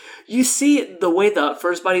 like, you see the way the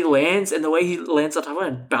first body lands, and the way he lands on top of it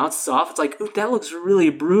and bounces off, it's like, ooh, that looks really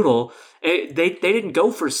brutal. They didn't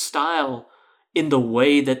go for style in the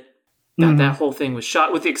way that whole thing was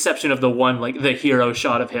shot, with the exception of the one, like, the hero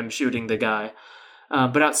shot of him shooting the guy.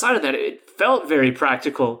 But outside of that, it felt very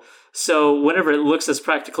practical. So whenever it looks as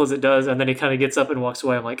practical as it does, and then he kind of gets up and walks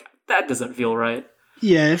away, I'm like, that doesn't feel right.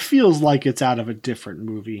 Yeah, it feels like it's out of a different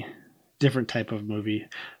movie, different type of movie.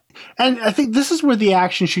 And I think this is where the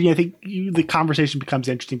action shooting, I think the conversation becomes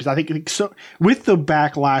interesting, because I think so with the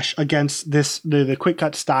backlash against this, the quick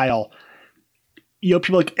cut style,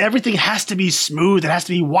 people are like, everything has to be smooth, it has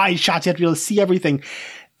to be wide shots, you have to be able to see everything.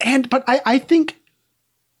 But I think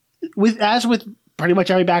with pretty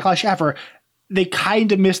much every backlash ever, they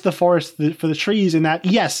kind of missed the forest for the trees, in that,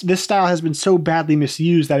 yes, this style has been so badly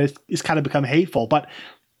misused that it's kind of become hateful, but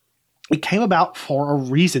it came about for a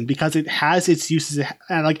reason, because it has its uses.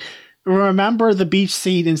 And like, remember the beach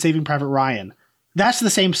scene in Saving Private Ryan? That's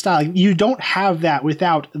the same style. You don't have that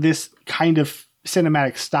without this kind of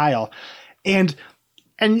cinematic style. And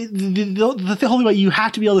the whole way, you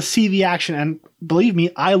have to be able to see the action, and believe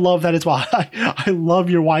me, I love that as well. I love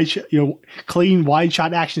your clean wide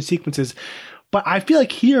shot action sequences, but I feel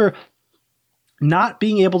like here, not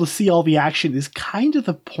being able to see all the action is kind of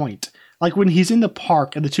the point. Like when he's in the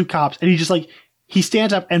park and the two cops, and he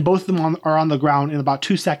stands up and both of them are on the ground in about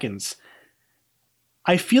 2 seconds.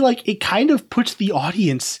 I feel like it kind of puts the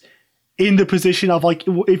audience in the position of, like,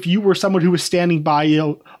 if you were someone who was standing by,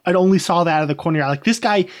 and only saw that out of the corner, like, this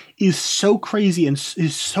guy is so crazy and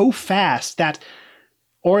is so fast that,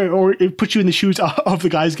 or it puts you in the shoes of the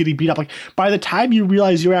guys getting beat up. Like, by the time you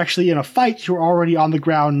realize you're actually in a fight, you're already on the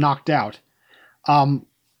ground, knocked out. And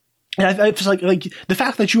I feel like the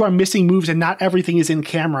fact that you are missing moves and not everything is in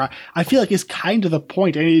camera, I feel like is kind of the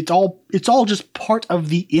point. And it's all just part of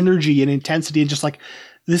the energy and intensity, and just like,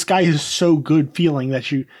 this guy is so good feeling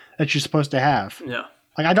that you're supposed to have. Yeah.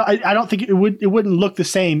 Like, I don't think it wouldn't look the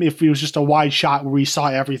same if it was just a wide shot where we saw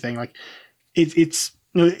everything. Like, it's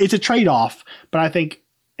a trade-off, but I think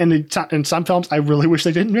in some films I really wish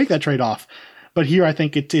they didn't make that trade-off. But here I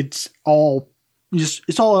think it's all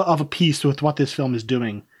of a piece with what this film is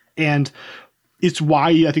doing. And it's why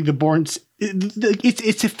I think the Bourne's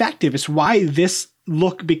it's effective. It's why this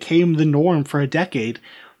look became the norm for a decade,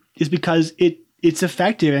 is because it's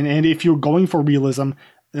effective. And if you're going for realism,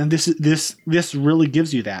 then this really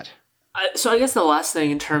gives you that. So I guess the last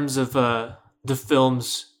thing in terms of the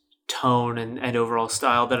film's tone and overall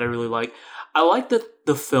style that I really like, I like that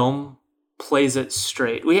the film plays it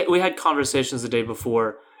straight. We had conversations the day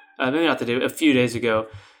before, maybe not the day, a few days ago,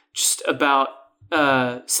 just about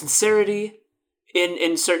sincerity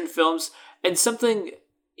in certain films, and something,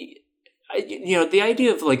 the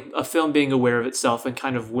idea of like a film being aware of itself and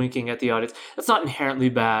kind of winking at the audience, that's not inherently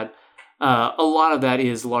bad. A lot of that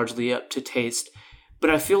is largely up to taste, but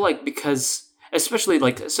I feel like because, especially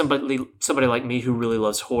like somebody like me who really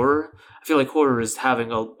loves horror, I feel like horror is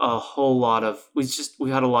having a whole lot of, we've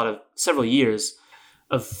had several years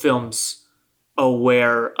of films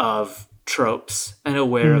aware of tropes and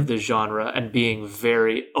aware of the genre and being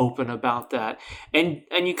very open about that. And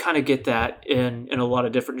you kind of get that in a lot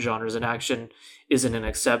of different genres, and action isn't an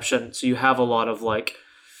exception. So you have a lot of like,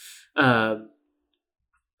 a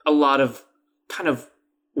lot of kind of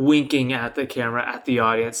winking at the camera, at the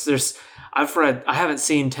audience. I haven't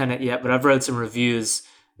seen Tenet yet, but I've read some reviews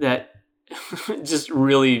that just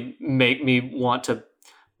really make me want to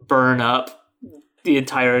burn up the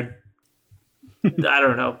entire, I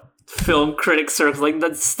don't know, film critic circles. Like,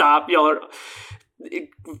 let's stop, y'all are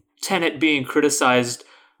Tenet being criticized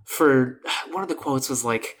for, one of the quotes was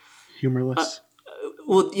like humorless.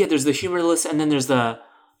 There's the humorless, and then there's the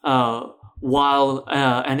while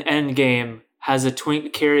an end game has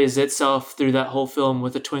carries itself through that whole film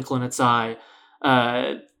with a twinkle in its eye,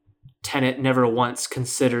 Tenet never once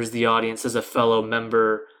considers the audience as a fellow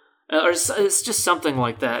member, or it's just something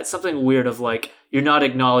like that. Something weird of like, you're not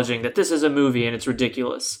acknowledging that this is a movie and it's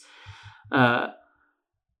ridiculous. And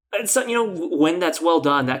so, when that's well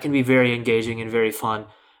done, that can be very engaging and very fun.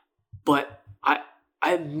 But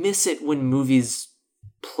I miss it when movies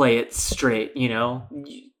play it straight.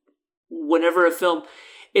 Whenever a film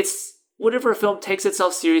takes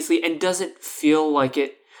itself seriously and doesn't feel like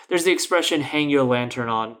it. There's the expression "hang your lantern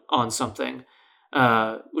on something,"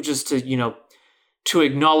 which is to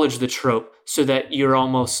acknowledge the trope so that you're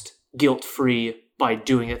almost guilt-free by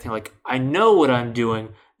doing that thing. Like, I know what I'm doing,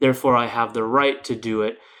 therefore I have the right to do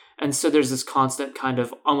it. And so there's this constant kind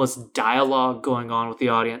of almost dialogue going on with the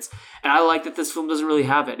audience. And I like that this film doesn't really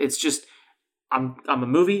have it. It's just, I'm a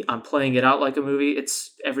movie. I'm playing it out like a movie.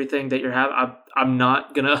 It's everything that you're having. I'm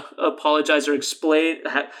not going to apologize or explain.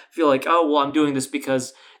 Feel like, oh, well, I'm doing this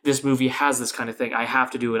because this movie has this kind of thing. I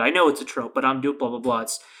have to do it. I know it's a trope, but I'm doing blah, blah, blah.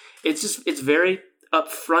 It's very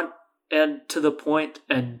upfront and to the point.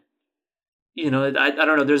 And, I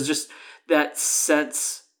don't know. There's just that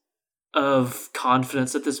sense of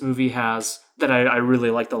confidence that this movie has that I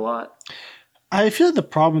really liked a lot. I feel like the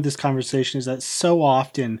problem with this conversation is that so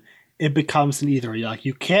often it becomes an either. Like,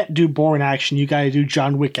 you can't do Bourne action, you got to do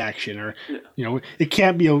John Wick action, or it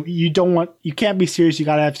can't be. You can't be serious. You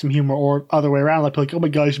got to have some humor, or other way around. Like, oh my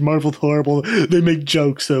gosh, Marvel's horrible. They make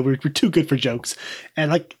jokes, so we're too good for jokes.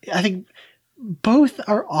 And like, I think both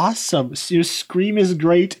are awesome. Your Scream is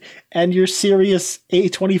great, and your serious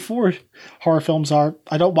A24 horror films are.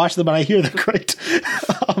 I don't watch them, but I hear they're great.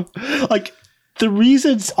 The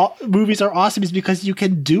reasons movies are awesome is because you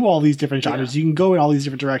can do all these different genres. Yeah. You can go in all these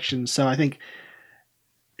different directions. So I think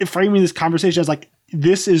framing this conversation as like,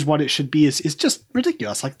 this is what it should be is just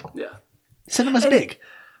ridiculous. Like, cinema's big.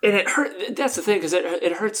 And it hurt. That's the thing, because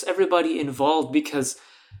it hurts everybody involved, because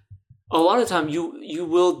a lot of the time you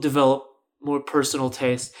will develop more personal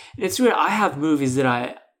taste. And it's weird. I have movies that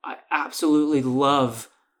I absolutely love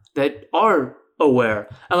that are aware.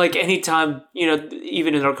 And like, anytime,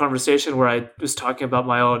 even in our conversation where I was talking about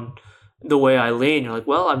the way I lean, you're like,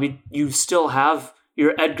 well, I mean, you still have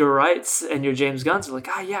your Edgar Wrights and your James Gunns. Are like,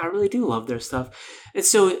 yeah, I really do love their stuff. And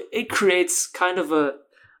so it creates kind of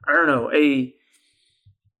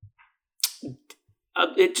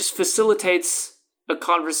it just facilitates a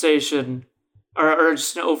conversation or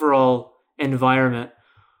just an overall environment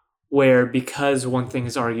where, because one thing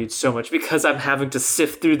is argued so much, because I'm having to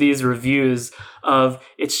sift through these reviews of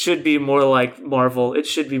it should be more like Marvel, it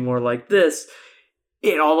should be more like this,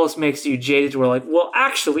 it almost makes you jaded to where like, well,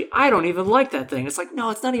 actually, I don't even like that thing. It's like,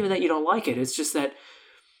 no, it's not even that you don't like it. It's just that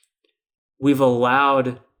we've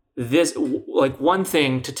allowed this, like, one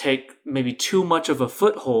thing to take maybe too much of a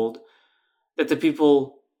foothold, that the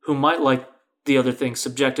people who might like the other thing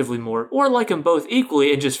subjectively more, or like them both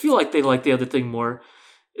equally and just feel like they like the other thing more,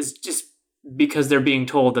 is just because they're being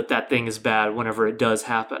told that thing is bad whenever it does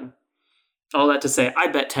happen. All that to say, I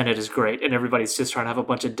bet Tenet is great, and everybody's just trying to have a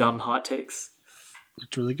bunch of dumb hot takes.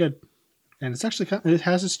 It's really good. And it's actually it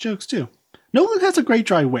has its jokes too. Nolan has a great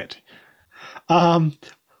dry wit. Where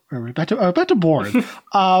are we? Back to Bourne.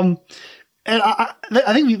 And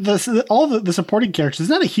I think all the supporting characters, it's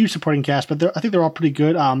not a huge supporting cast, but I think they're all pretty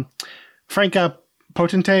good. Franca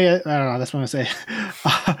Potente, I don't know, that's what I'm going to say,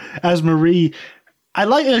 as Marie. I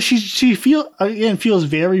like she feels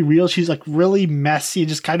very real. She's like really messy,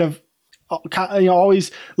 just kind of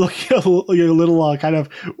always looking a little kind of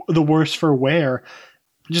the worse for wear.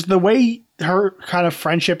 Just the way her kind of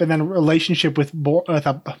friendship and then relationship with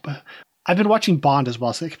I've been watching Bond as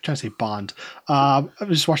well, so I keep trying to say Bond. I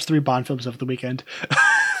just watched 3 Bond films over the weekend.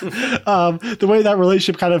 The way that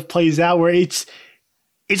relationship kind of plays out, where it's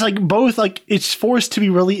like both like it's forced to be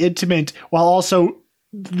really intimate, while also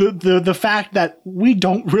the fact that we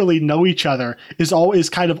don't really know each other is always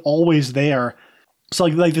there. So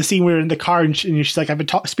like the scene where we're in the car and she's like, I've been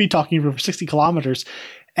speed talking for 60 kilometers,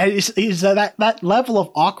 and it's that level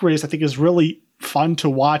of awkwardness I think is really fun to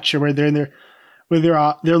watch, where they're in there. Where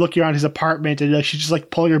they're looking around his apartment and she's just like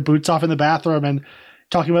pulling her boots off in the bathroom and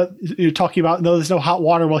talking about no, there's no hot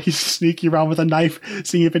water while he's sneaking around with a knife,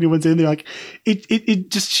 seeing if anyone's in there. Like it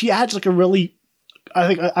just, she adds like a really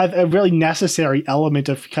necessary element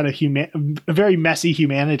of kind of a very messy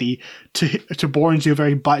humanity to Bourne's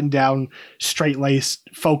very buttoned down, straight laced,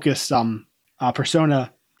 focused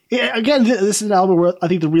persona. Yeah, again, this is an element where I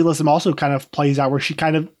think the realism also kind of plays out, where she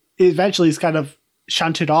kind of eventually is kind of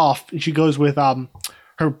shunted off, and she goes with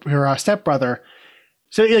her stepbrother.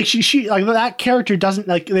 So like she like that character doesn't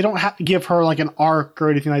like, they don't have to give her like an arc or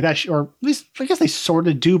anything like that, or at least I guess they sort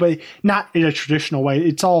of do, but not in a traditional way.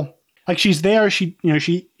 It's all like she's there. She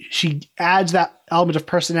adds that element of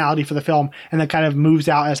personality for the film, and then kind of moves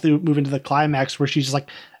out as they move into the climax, where she's like,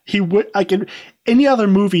 he would like in any other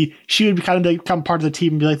movie she would kind of become part of the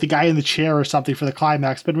team and be like the guy in the chair or something for the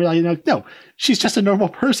climax, but really no, she's just a normal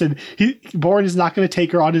person. Bourne is not going to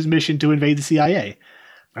take her on his mission to invade the CIA.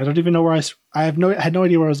 I don't even know where I had no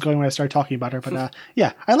idea where I was going when I started talking about her, but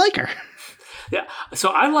yeah, I like her. Yeah, so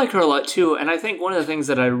I like her a lot too, and I think one of the things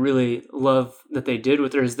that I really love that they did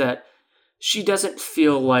with her is that she doesn't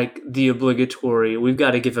feel like the obligatory, we've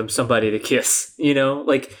got to give him somebody to kiss,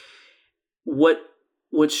 like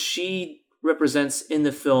what she represents in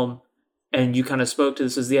the film, and you kind of spoke to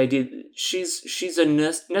this, is the idea that she's a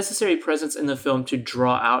necessary presence in the film to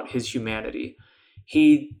draw out his humanity.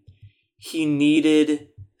 He needed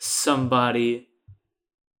somebody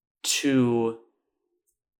to,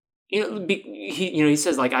 he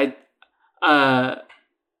says like, how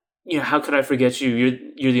could I forget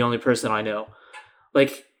you? You're the only person I know.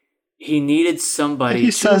 Like, he needed somebody. He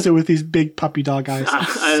says it with these big puppy dog eyes.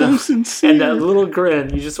 I so know. sincere. And that little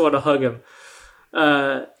grin, you just want to hug him.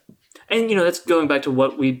 And that's going back to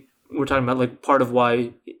what we were talking about, like part of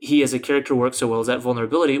why he as a character works so well is that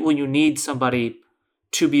vulnerability. Well, you need somebody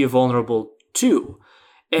to be vulnerable to.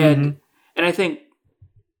 And I think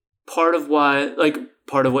part of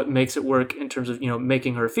what makes it work in terms of,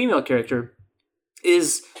 making her a female character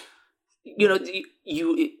is,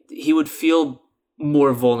 he would feel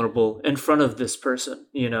more vulnerable in front of this person.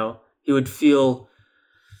 He would feel,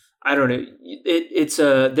 I don't know, it's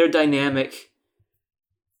their dynamic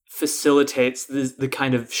facilitates the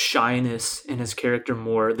kind of shyness in his character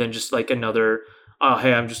more than just like another, oh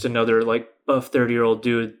hey, I'm just another like buff 30-year-old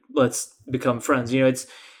dude, let's become friends. It's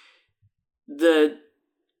the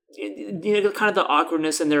kind of the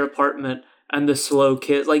awkwardness in their apartment and the slow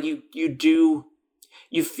kiss. Like you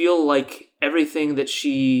feel like everything that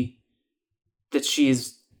she's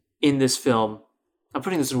in this film, I'm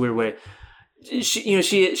putting this in a weird way,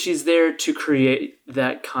 she's there to create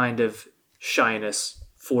that kind of shyness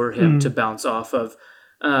for him to bounce off of.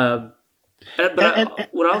 The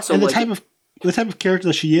type of character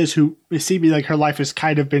that she is, who it seems like her life has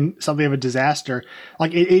kind of been something of a disaster.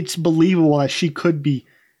 Like it's believable that she could be,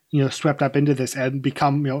 swept up into this and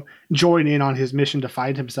become, join in on his mission to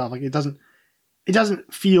find himself. Like it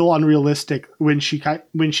doesn't feel unrealistic when she's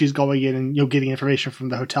going in and getting information from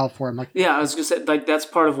the hotel for him. Like, yeah, I was gonna say, like, that's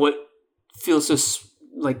part of what feels so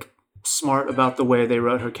like smart about the way they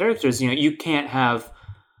wrote her characters. You can't have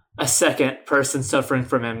a second person suffering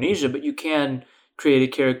from amnesia, but you can create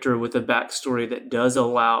a character with a backstory that does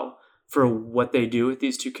allow for what they do with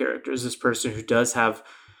these two characters. This person who does have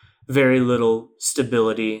very little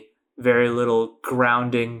stability, very little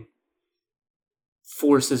grounding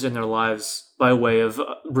forces in their lives by way of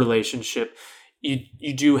relationship.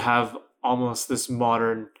 You do have almost this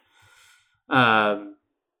modern, not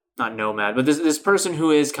nomad, but this person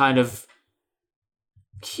who is kind of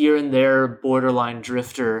here and there, borderline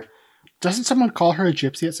drifter. Doesn't someone call her a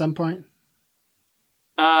gypsy at some point?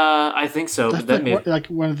 I think so. But that may... like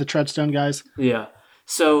one of the Treadstone guys. Yeah.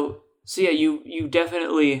 So yeah, you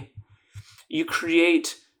definitely you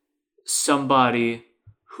create somebody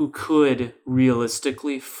who could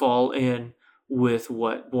realistically fall in with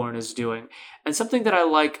what Bourne is doing. And something that I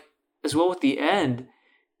like as well with the end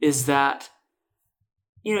is that,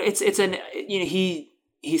 you know,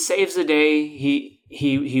 he saves the day,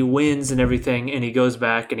 he wins and everything, and he goes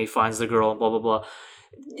back and he finds the girl and blah blah blah.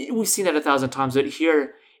 We've seen that 1,000 times, but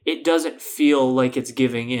here it doesn't feel like it's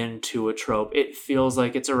giving in to a trope. It feels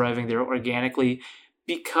like it's arriving there organically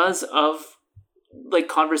because of like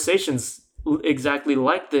conversations exactly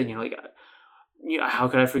like the, how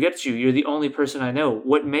could I forget you? You're the only person I know.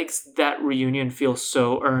 What makes that reunion feel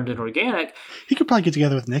so earned and organic? He could probably get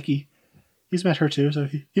together with Nikki. He's met her too, so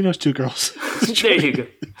he knows two girls. There you go.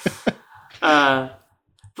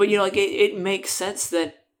 But it makes sense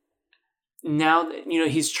that now that,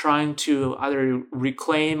 he's trying to either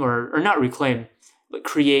reclaim or not reclaim, but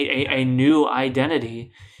create a new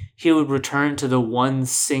identity. He would return to the one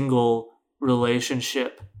single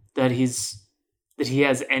relationship that he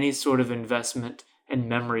has any sort of investment and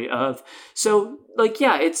memory of. So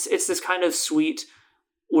it's this kind of sweet,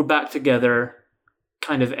 we're back together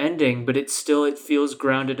kind of ending, but it feels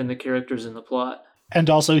grounded in the characters and the plot. And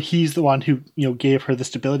also he's the one who, gave her the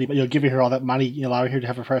stability, but giving her all that money, allowing her to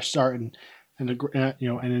have a fresh start and in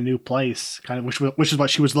a new place, kind of, which is what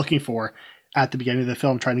she was looking for at the beginning of the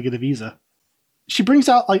film, trying to get a visa. She brings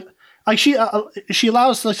out she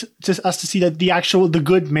allows us to see that the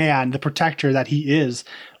good man, the protector that he is,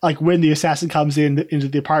 like when the assassin comes into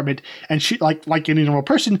the apartment, and she like any normal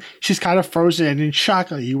person, she's kind of frozen and in shock.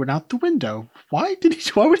 Like, he went out the window. Why would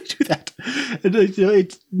he do that?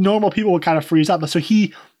 And, normal people would kind of freeze up. So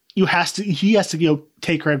he has to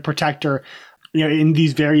take her and protect her, in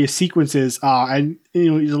these various sequences, and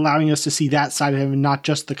he's allowing us to see that side of him, and not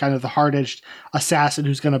just the kind of the hard-edged assassin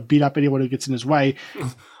who's going to beat up anyone who gets in his way.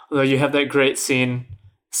 Although you have that great scene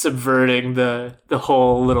subverting the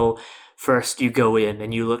whole little, first you go in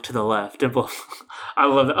and you look to the left. And I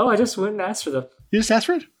love that. Oh, I just went and asked for them. You just asked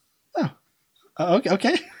for it? Oh.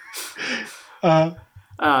 Okay.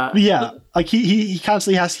 Yeah, like he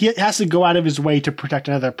constantly has to go out of his way to protect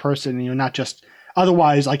another person, not just,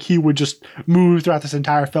 otherwise like he would just move throughout this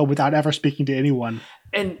entire film without ever speaking to anyone.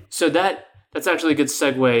 And so that's actually a good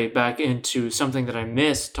segue back into something that I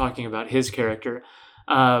missed talking about his character.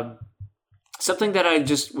 Something that I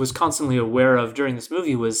just was constantly aware of during this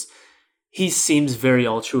movie was he seems very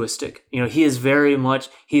altruistic. He is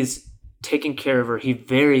he's taking care of her. He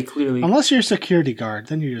very clearly... Unless you're a security guard,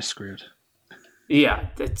 then you're just screwed. Yeah,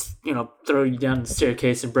 that's, throw you down the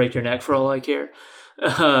staircase and break your neck for all I care.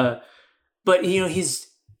 But, he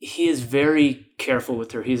is very careful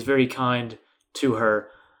with her. He's very kind to her.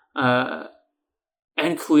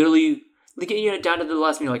 And clearly, down to the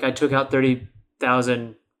last minute, I took out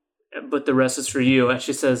 30,000, but the rest is for you. And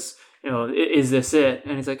she says, is this it?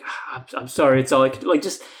 And he's like, I'm sorry, it's all I could,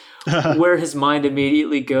 just where his mind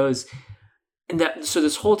immediately goes. And so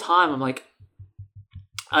this whole time I'm like,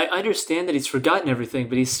 I understand that he's forgotten everything,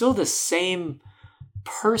 but he's still the same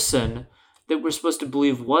person that we're supposed to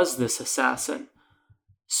believe was this assassin.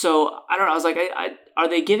 So I don't know. I was like, are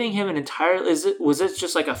they giving him an entire? Was it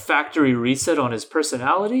just like a factory reset on his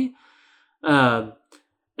personality? And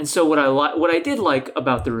so what I did like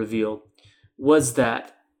about the reveal was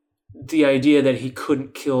that the idea that he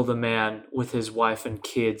couldn't kill the man with his wife and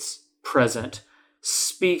kids present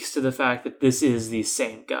speaks to the fact that this is the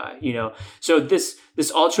same guy. So this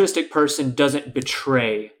altruistic person doesn't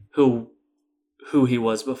betray who he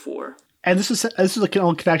was before. And this is like an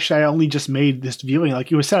old connection I only just made this viewing.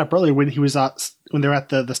 Like, it was set up earlier when he was when they were at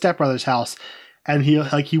the stepbrother's house, and he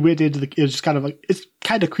went into it was just kind of like, it's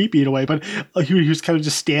kind of creepy in a way, but he was kind of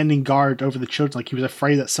just standing guard over the children, like he was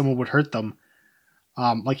afraid that someone would hurt them.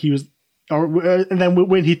 And then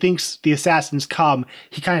when he thinks the assassins come,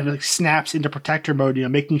 he kind of snaps into protector mode,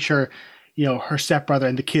 making sure her stepbrother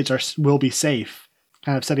and the kids will be safe,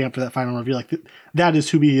 kind of setting up for that final reveal. Like that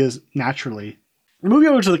is who he is naturally. Moving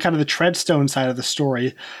over to the kind of the Treadstone side of the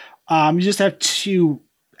story, you just have two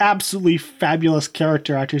absolutely fabulous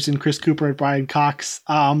character actors in Chris Cooper and Brian Cox.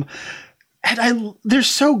 They're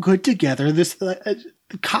so good together.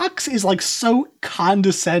 Cox is like so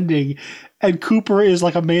condescending, and Cooper is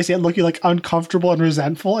like amazing at looking like uncomfortable and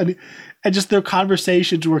resentful, and just their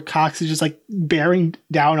conversations where Cox is just like bearing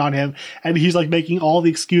down on him, and he's like making all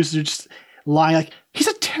the excuses, or just lying. Like he's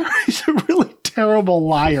a really terrible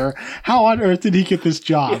liar. How on earth did he get this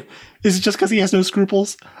job? Yeah. Is it just because he has no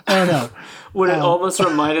scruples? I don't know. What it almost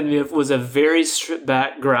reminded me of was a very stripped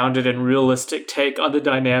back, grounded, and realistic take on the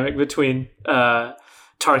dynamic between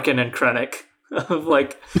Tarkin and Krennic, of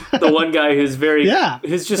like the one guy who's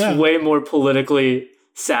who's just way more politically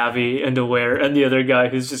savvy and aware, and the other guy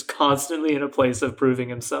who's just constantly in a place of proving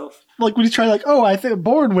himself. Like when you try, like, oh, I think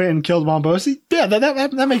Bourne went and killed Mombosi. Yeah,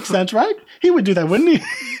 that makes sense, right? He would do that, wouldn't he?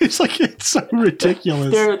 It's so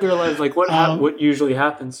ridiculous. They're like what usually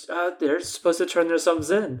happens? They're supposed to turn their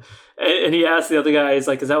thumbs in, and he asked the other guy, he's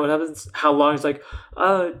like, is that what happens? How long? He's like,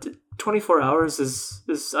 24 hours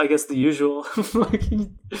is I guess the usual. Like,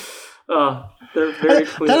 they're very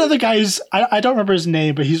clear. That other guy is, I don't remember his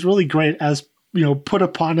name, but he's really great as, put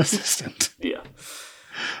upon assistant. Yeah.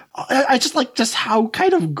 I just like just how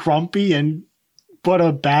kind of grumpy and what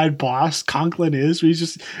a bad boss Conklin is. Where he's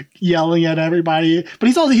just yelling at everybody, but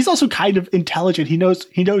he's also kind of intelligent. He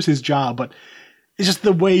knows his job, but it's just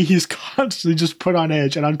the way he's constantly just put on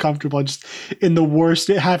edge and uncomfortable, and just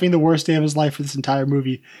having the worst day of his life for this entire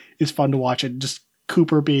movie is fun to watch. And just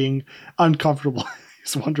Cooper being uncomfortable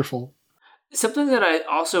is wonderful. Something that I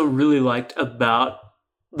also really liked about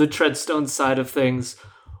the Treadstone side of things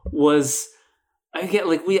was, I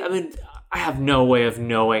have no way of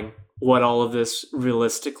knowing what all of this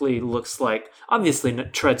realistically looks like. Obviously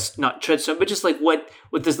not Treadstone, but just like what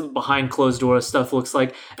this behind closed doors stuff looks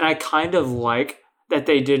like. And I kind of like that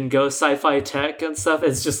they didn't go sci-fi tech and stuff.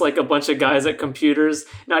 It's just like a bunch of guys at computers,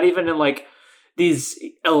 not even in like these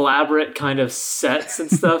elaborate kind of sets and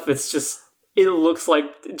stuff. It looks like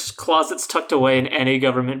just closets tucked away in any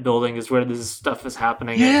government building is where this stuff is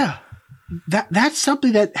happening. Yeah. That's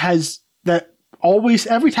something that always,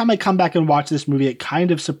 every time I come back and watch this movie, it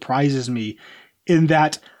kind of surprises me in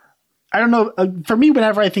that, I don't know, for me,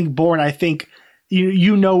 whenever I think Bourne, I think,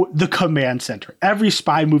 the command center. Every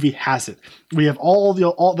spy movie has it. We have all the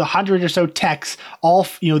 100 or so techs, all,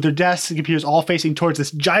 their desks and computers all facing towards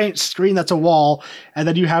this giant screen that's a wall. And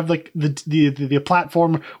then you have like the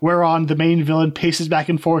platform whereon the main villain paces back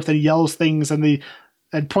and forth and yells things and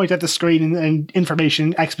point at the screen and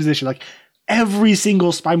information, exposition. Like, every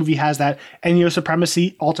single spy movie has that, and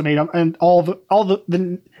Supremacy, Ultimatum, and all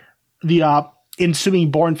the ensuing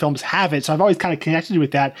Bourne films have it. So I've always kind of connected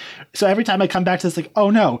with that. So every time I come back to this, like, oh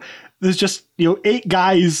no, there's just 8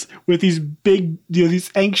 guys with these big, these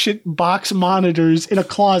ancient box monitors in a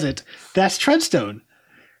closet. That's Treadstone,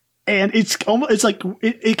 and it's like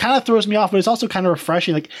it kind of throws me off, but it's also kind of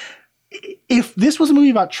refreshing. Like, if this was a movie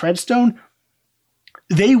about Treadstone,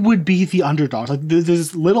 they would be the underdogs. Like, there's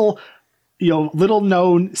this little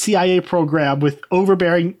known CIA program with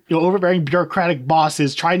overbearing bureaucratic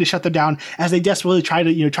bosses trying to shut them down as they desperately try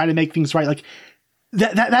to make things right. Like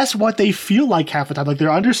that's what they feel like half the time. Like, they're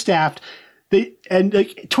understaffed.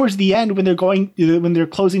 Towards the end when they're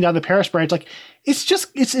closing down the Paris branch, like it's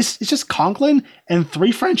just Conklin and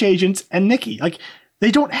 3 French agents and Nikki. Like, they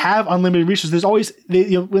don't have unlimited resources. There's always,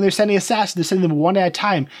 when they're sending assassins, they're sending them one at a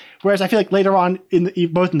time. Whereas I feel like later on,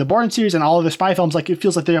 both in the Bourne series and all of the spy films, like, it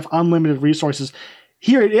feels like they have unlimited resources.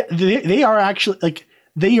 Here, they are actually, like,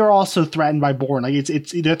 they are also threatened by Bourne. Like,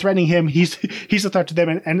 they're threatening him. He's a threat to them,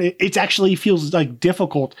 and it actually feels like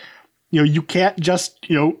difficult. You can't just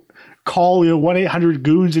call 1-800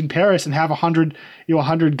 goons in Paris and have 100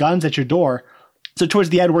 guns at your door. So towards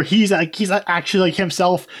the end, where he's actually like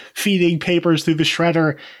himself feeding papers through the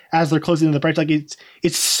shredder as they're closing in the branch, like it's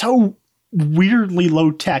so weirdly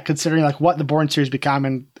low tech considering like what the Bourne series become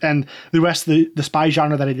and the rest of the spy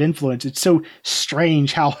genre that it influenced. It's so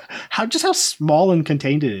strange how small and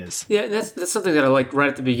contained it is. Yeah, that's something that I like right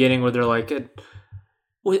at the beginning where they're like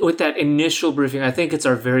with that initial briefing. I think it's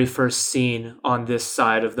our very first scene on this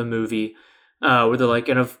side of the movie where they're like,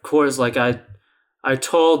 and of course, like I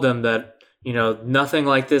told them that, nothing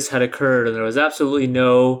like this had occurred, and there was absolutely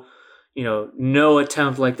no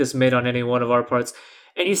attempt like this made on any one of our parts.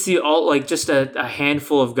 And you see all like just a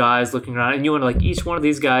handful of guys looking around, and you want to like each one of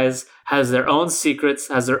these guys has their own secrets,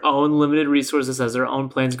 has their own limited resources, has their own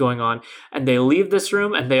plans going on, and they leave this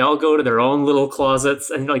room and they all go to their own little closets,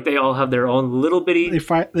 and like they all have their own little bitty.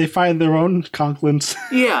 They find their own Conklins.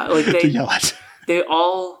 Yeah, like to yell at. They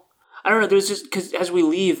all. I don't know, there's just, because as we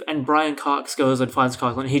leave and Brian Cox goes and finds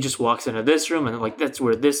Conklin, he just walks into this room and like that's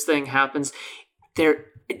where this thing happens.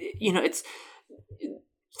 It's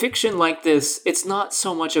fiction like this, it's not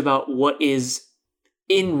so much about what is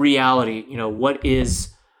in reality,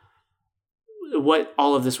 what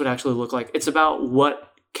all of this would actually look like. It's about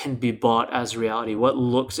what can be bought as reality, what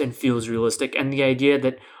looks and feels realistic. And the idea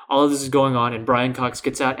that all of this is going on and Brian Cox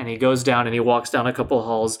gets out and he goes down and he walks down a couple of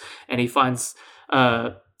halls and he finds...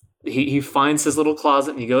 He finds his little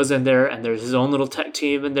closet and he goes in there and there's his own little tech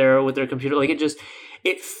team in there with their computer. Like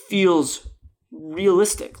it feels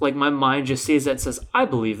realistic. Like my mind just sees that and says, I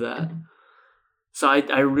believe that. So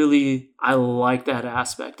I like that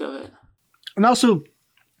aspect of it. And also,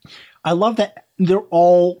 I love that they're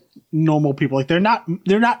all normal people. Like they're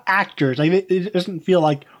not actors. Like it doesn't feel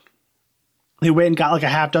like they went and got like a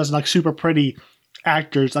half dozen like super pretty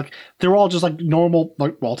actors. Like they're all just like normal,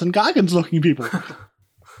 like Walton Goggins looking people.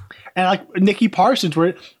 And like Nikki Parsons,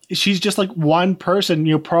 where she's just like one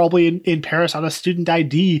person, probably in Paris on a student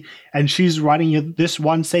ID, and she's running this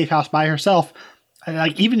one safe house by herself. And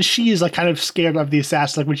like even she is like kind of scared of the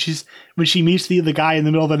assassin. Like when she meets the guy in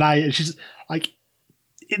the middle of the night, and she's like,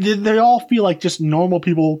 they all feel like just normal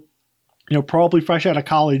people, probably fresh out of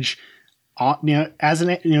college, as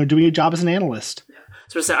doing a job as an analyst.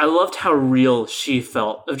 So I loved how real she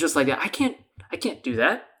felt of just like, I can't do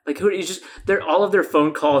that. Like they're all of their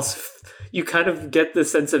phone calls. You kind of get the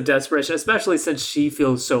sense of desperation, especially since she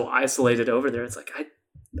feels so isolated over there. It's like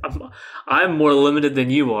I'm more limited than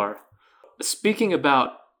you are. Speaking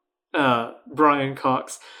about Brian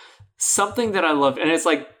Cox, something that I love, and it's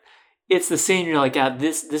like it's the scene. You're like, yeah,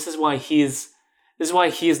 this is why he's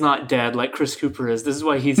not dead like Chris Cooper is. This is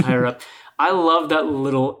why he's higher up. I love that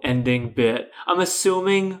little ending bit. I'm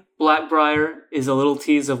assuming Blackbriar is a little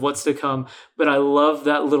tease of what's to come, but I love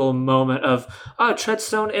that little moment of,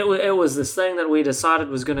 Treadstone, it was this thing that we decided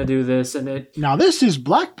was going to do this, and it... Now this is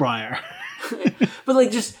Blackbriar. But like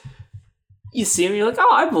just... You see him, you're like,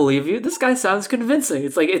 oh, I believe you. This guy sounds convincing.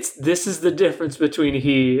 It's like this is the difference between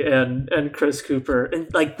he and Chris Cooper,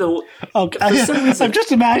 and like the. Okay, I'm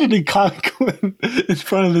just imagining Conklin in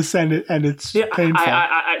front of the Senate, and it's painful.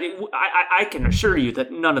 I can assure you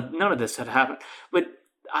that none of this had happened, but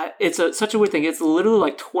it's such a weird thing. It's literally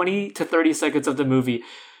like 20 to 30 seconds of the movie,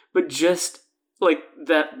 but just like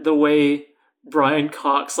that, the way Brian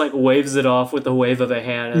Cox like waves it off with the wave of a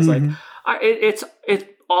hand is like, it's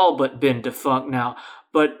all but been defunct now,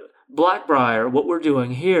 but Blackbriar, what we're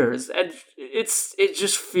doing here is, and it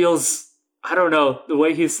just feels, I don't know, the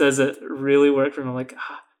way he says it really worked for me. I'm like,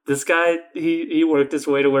 this guy, he worked his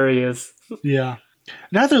way to where he is. Yeah.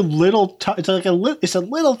 Another little, it's a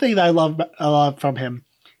little thing that I love from him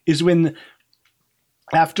is when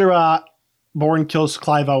after Bourne kills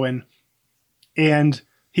Clive Owen, and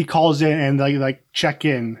he calls in and like check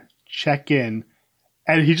in,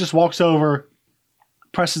 and he just walks over,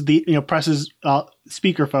 presses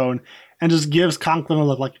speakerphone, and just gives Conklin a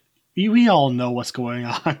look like, we all know what's going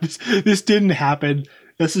on. This didn't happen.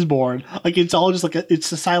 This is Bourne. Like it's all just like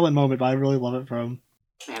it's a silent moment, but I really love it from him.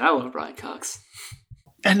 Man, I love Brian Cox.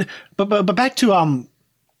 And but back to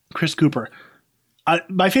Chris Cooper.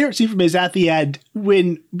 My favorite scene from him is at the end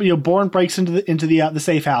when Bourne breaks into the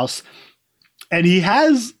safe house, and he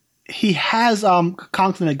has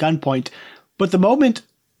Conklin at gunpoint, but the moment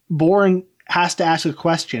Bourne has to ask a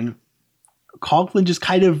question, Conklin just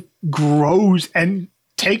kind of grows and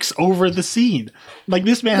takes over the scene. Like,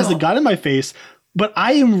 this man has a gun in my face, but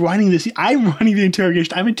I am running this. I'm running the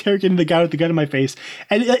interrogation. I'm interrogating the guy with the gun in my face,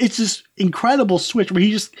 and it's this incredible switch where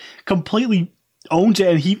he just completely owns it,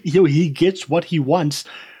 and he gets what he wants.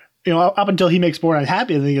 Up until he makes Bourne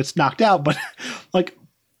unhappy and then he gets knocked out. But like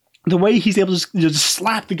the way he's able to just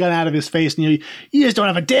slap the gun out of his face, and you just don't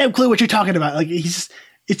have a damn clue what you're talking about. Like it's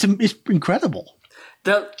incredible.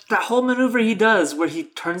 That whole maneuver he does where he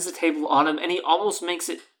turns the table on him and he almost makes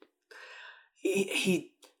it.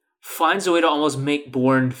 He finds a way to almost make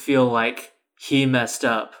Bourne feel like he messed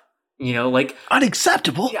up. Like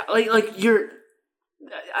unacceptable. Yeah, like you're.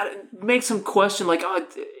 Makes him question, like,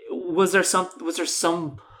 was there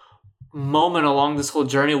some moment along this whole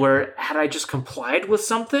journey where had I just complied with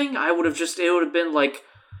something, it would have been like,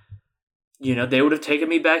 they would have taken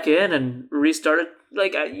me back in and restarted.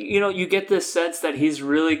 Like, you get this sense that he's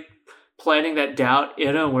really planting that doubt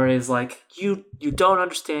in him, where he's like, you don't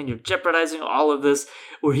understand, you're jeopardizing all of this.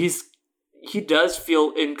 Where he does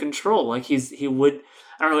feel in control, like he would.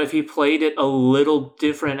 I don't know if he played it a little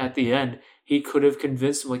different at the end. He could have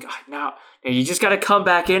convinced him, like, now you just got to come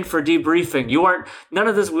back in for debriefing. You aren't, none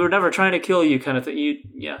of this, we were never trying to kill you, kind of thing.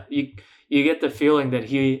 You get the feeling that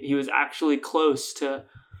he was actually close to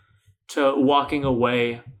walking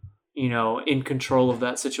away, in control of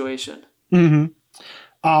that situation. Mm-hmm.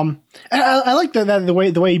 And I like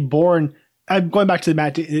the way Bourne, going back to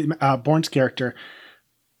Matt Bourne's character,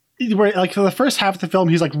 where like for the first half of the film,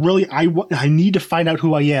 he's like, really, I need to find out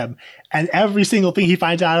who I am, and every single thing he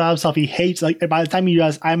finds out about himself, he hates. Like, and by the time he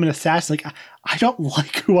realizes I'm an assassin, like, I don't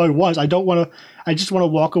like who I was. I just want to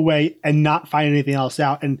walk away and not find anything else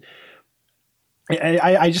out. And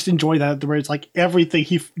I just enjoy that, where it's like everything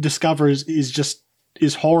he discovers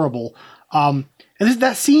is horrible. And there's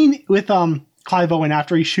that scene with Clive Owen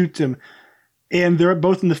after he shoots him, and they're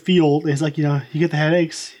both in the field. And it's like, you get the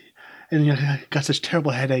headaches. and got such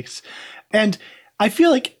terrible headaches. And I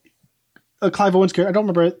feel like Clive Owen's character, I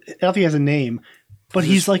don't think he has a name, but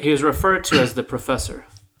he's like... He was referred to as the Professor.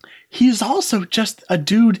 He's also just a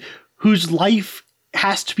dude whose life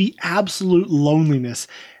has to be absolute loneliness.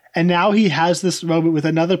 And now he has this moment with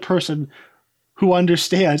another person who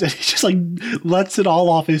understands, and he just like lets it all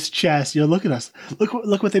off his chest. Look at us.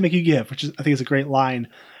 Look what they make you give, which is, I think, is a great line.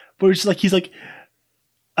 But it's like he's like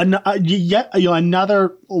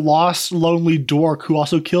another lost, lonely dork who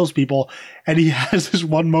also kills people, and he has this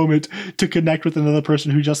one moment to connect with another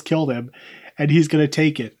person who just killed him, and he's gonna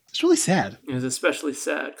take it. It's really sad. It was especially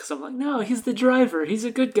sad because I'm like, no, he's the driver. He's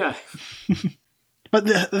a good guy. But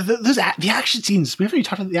the action scenes, we haven't even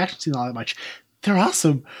talked about the action scenes all that much. They're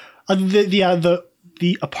awesome.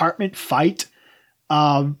 The apartment fight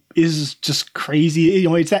is just crazy.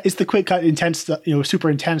 It's the quick cut, intense, super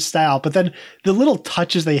intense style. But then the little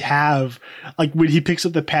touches they have, like when he picks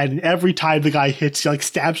up the pen, and every time the guy hits, he like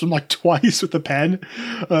stabs him like twice with the pen.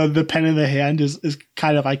 The pen in the hand is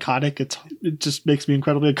kind of iconic. It just makes me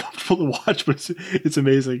incredibly uncomfortable to watch, but it's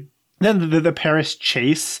amazing. Then the Paris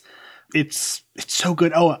chase, it's so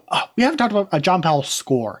good. We haven't talked about John Powell's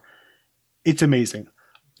score. It's amazing.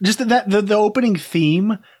 Just the opening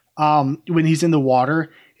theme, when he's in the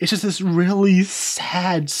water, it's just this really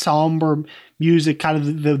sad, somber music,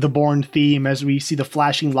 kind of the Bourne theme as we see the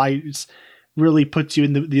flashing lights really puts you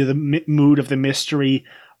in the mood of the mystery.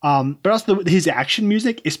 But also his action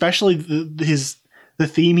music, especially the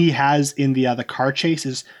theme he has in the car chase,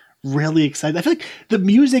 is really exciting. I feel like the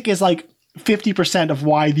music is like 50% of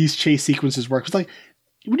why these chase sequences work. It's like,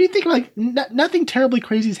 when you think like nothing terribly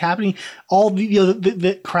crazy is happening, all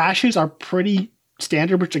the crashes are pretty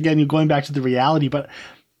standard, which again, you're going back to the reality, but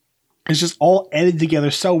it's just all edited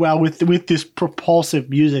together so well with this propulsive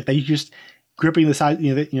music that you're just gripping the side,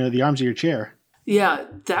 the arms of your chair. Yeah,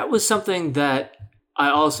 that was something that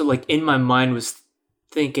I also like in my mind was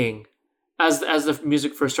thinking as the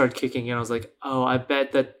music first started kicking in. I was like, oh, I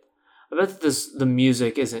bet that the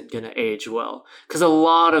music isn't gonna age well, because a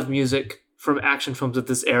lot of music from action films of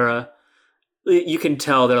this era, you can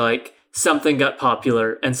tell they're like, something got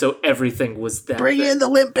popular, and so everything was that. Bring in the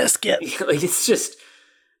Limp Bizkit. Like, it's just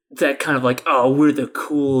that kind of like, oh, we're the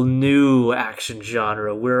cool new action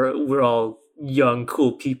genre. We're all young,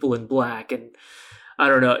 cool people in black, and I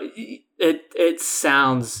don't know. It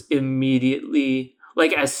sounds immediately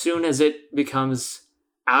like as soon as it becomes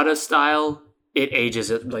out of style, it ages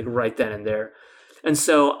it like right then and there. And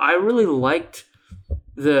so I really liked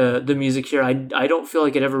the music here. I don't feel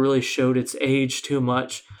like it ever really showed its age too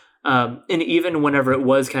much. And even whenever it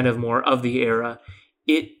was kind of more of the era,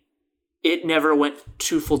 it never went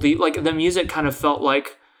too full deep. Like the music kind of felt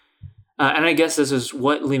like, and I guess this is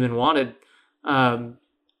what Lehman wanted,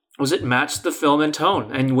 was it matched the film in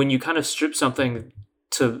tone. And when you kind of strip something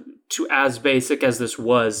to as basic as this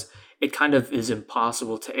was, it kind of is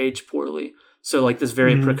impossible to age poorly. So like this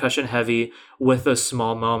very percussion heavy with those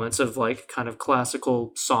small moments of like kind of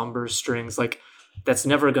classical somber strings, like that's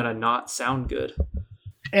never gonna not sound good.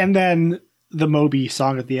 And then the Moby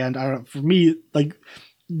song at the end, I don't know, for me, like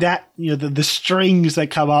that, the strings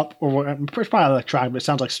that come up, or it's probably electronic, but it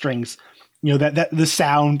sounds like strings. That the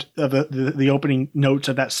sound of the opening notes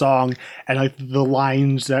of that song, and like the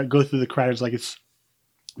lines that go through the credits, like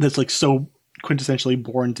that's like so quintessentially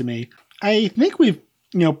Bourne to me. I think we've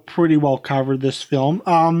pretty well covered this film.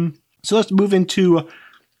 So let's move into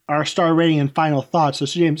our star rating and final thoughts. So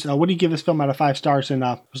James, what do you give this film out of 5 stars? And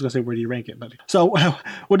I was going to say, where do you rank it? But so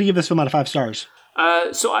what do you give this film out of 5 stars?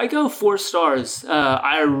 So I go 4 stars.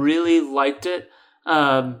 I really liked it.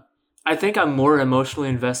 I think I'm more emotionally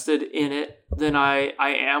invested in it than I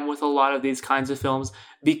am with a lot of these kinds of films,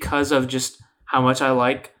 because of just how much I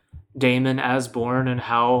like Damon as Bourne and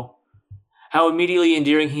how immediately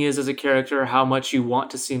endearing he is as a character, how much you want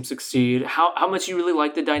to see him succeed, how much you really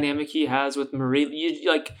like the dynamic he has with Marie.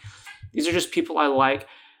 These are just people I like,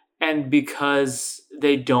 and because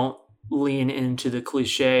they don't lean into the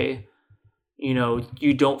cliche,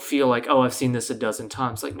 you don't feel like, oh, I've seen this a dozen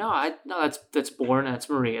times. Like, no, that's Bourne, that's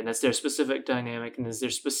Marie, and that's their specific dynamic, and that's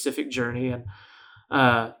their specific journey. And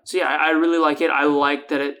so yeah, I really like it. I like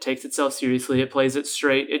that it takes itself seriously. It plays it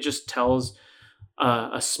straight. It just tells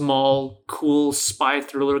a small, cool spy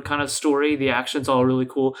thriller kind of story. The action's all really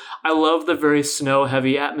cool. I love the very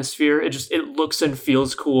snow-heavy atmosphere. It looks and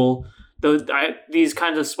feels cool. These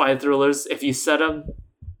kinds of spy thrillers, if you set them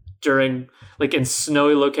during like in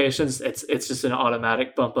snowy locations, it's just an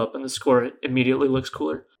automatic bump up in the score. It immediately looks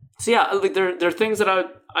cooler. So yeah, like there are things that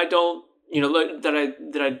I don't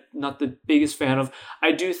that I'm not the biggest fan of.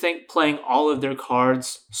 I do think playing all of their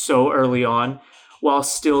cards so early on, while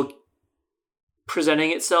still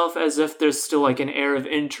presenting itself as if there's still like an air of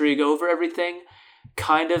intrigue over everything.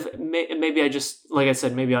 Kind of, maybe I just, like I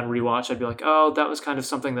said, maybe on rewatch, I'd be like, oh, that was kind of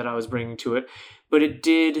something that I was bringing to it. But it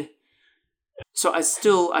did. So I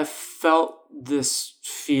felt this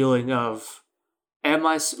feeling of,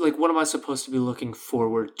 what am I supposed to be looking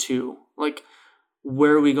forward to? Like,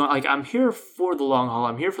 where are we going? Like, I'm here for the long haul.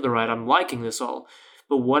 I'm here for the ride. I'm liking this all.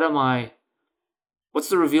 But what's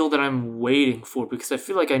the reveal that I'm waiting for? Because I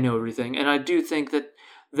feel like I know everything. And I do think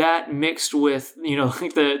that mixed with,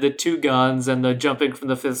 like the two guns and the jumping from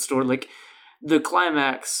the fifth store, like the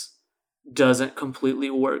climax doesn't completely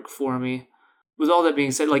work for me. With all that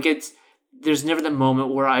being said, like there's never the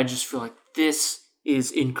moment where I just feel like this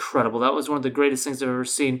is incredible. That was one of the greatest things I've ever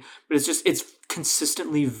seen. But it's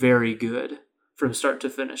consistently very good from start to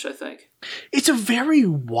finish, I think. It's a very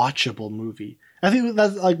watchable movie. I think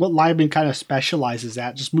that's like what Liebman kind of specializes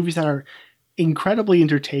at, just movies that are incredibly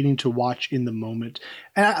entertaining to watch in the moment.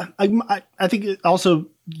 And I think also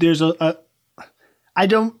there's none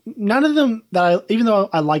of them even though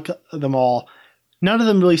I like them all, none of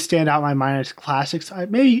them really stand out in my mind as classics.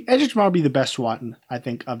 Maybe Edge of Tomorrow would be the best one, I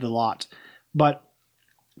think, of the lot. But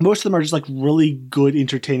most of them are just like really good,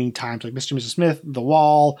 entertaining times, like Mr. and Mrs. Smith, The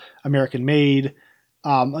Wall, American Made.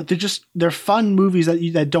 They're fun movies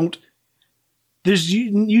that don't. There's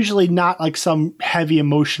usually not like some heavy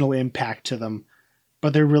emotional impact to them,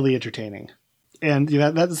 but they're really entertaining. And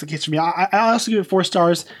that's the case for me. I also give it 4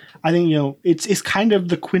 stars. I think it's kind of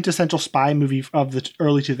the quintessential spy movie of the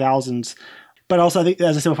early 2000s, but also I think,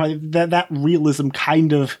 as I said before, that realism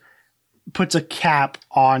kind of puts a cap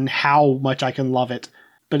on how much I can love it.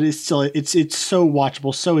 But it's still it's so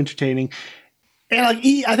watchable, so entertaining. And like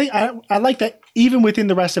I think I like that even within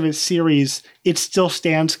the rest of its series, it still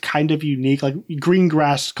stands kind of unique. Like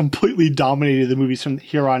Greengrass completely dominated the movies from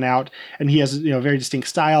here on out, and he has a very distinct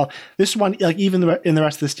style. This one, like even in the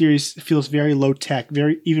rest of the series, feels very low tech,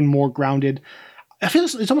 very even more grounded. I feel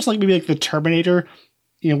it's almost like maybe like the Terminator,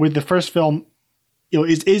 with the first film,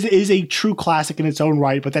 is a true classic in its own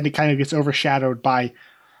right, but then it kind of gets overshadowed by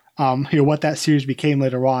what that series became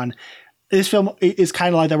later on. This film is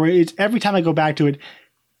kind of like that, where every time I go back to it,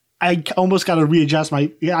 I almost got to readjust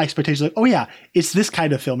my expectations. Like, oh yeah, it's this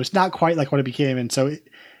kind of film. It's not quite like what it became. And so,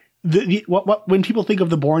 when people think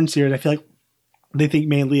of the Bourne series, I feel like they think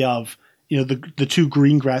mainly of the 2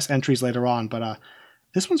 Greengrass entries later on. But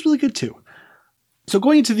this one's really good too. So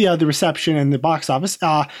going into the reception and the box office,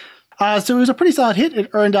 so it was a pretty solid hit.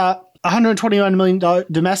 It earned $121 million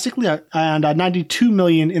domestically and $92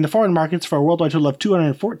 million in the foreign markets for a worldwide total of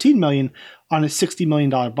 $214 million on a $60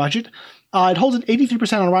 million budget. It holds an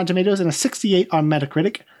 83% on Rotten Tomatoes and a 68% on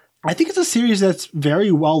Metacritic. I think it's a series that's very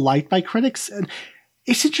well liked by critics. And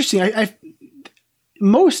it's interesting.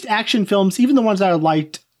 Most action films, even the ones that are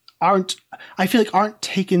liked, aren't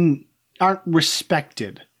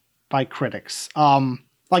respected by critics.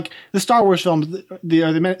 Like the Star Wars films, the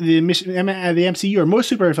MCU, or most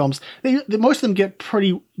superhero films, most of them get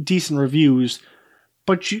pretty decent reviews,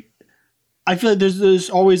 but I feel like there's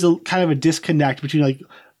always a kind of a disconnect between like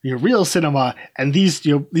real cinema and these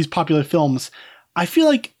popular films. I feel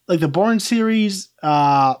like the Bourne series,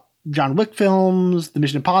 John Wick films, the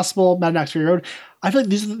Mission Impossible, Mad Max Fury Road. I feel like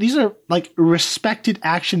these are like respected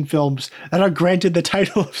action films that are granted the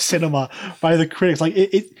title of cinema by the critics. Like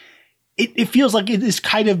it feels like it has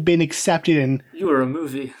kind of been accepted. And you are a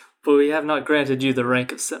movie, but we have not granted you the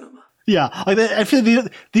rank of cinema. Yeah, I feel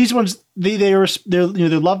these ones they're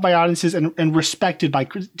loved by audiences and respected by.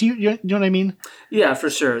 Do you know what I mean? Yeah,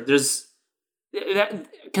 for sure. There's that,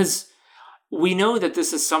 because we know that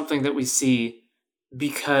this is something that we see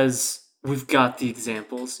because we've got the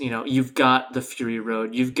examples. You've got the Fury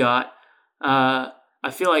Road. You've got. I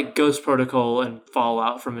feel like Ghost Protocol and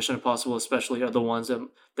Fallout from Mission Impossible especially are the ones that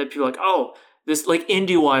people are like, oh, this, like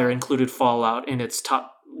IndieWire included Fallout in its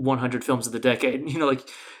top 100 films of the decade. Like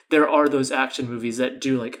there are those action movies that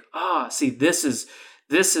do like, see, this is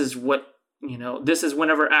what, this is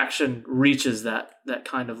whenever action reaches that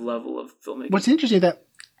kind of level of filmmaking. What's interesting that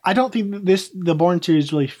I don't think the Bourne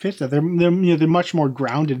series really fits that. They're much more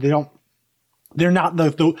grounded. They're not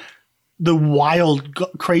the wild,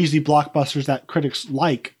 crazy blockbusters that critics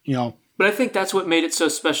like, But I think that's what made it so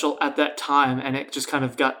special at that time, and it just kind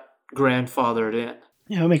of got grandfathered in.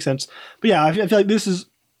 Yeah, it makes sense. But yeah, I feel like this is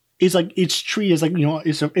like its tree is like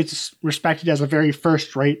it's respected as a very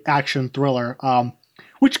first-rate action thriller,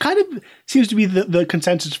 which kind of seems to be the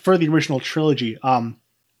consensus for the original trilogy. I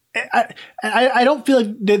don't feel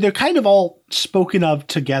like they're kind of all spoken of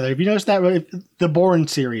together. If you notice that the Bourne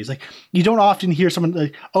series, like you don't often hear someone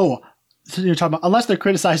like, oh, you're talking about, unless they're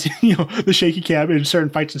criticizing, the shaky cam in certain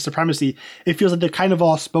fights and Supremacy, it feels like they're kind of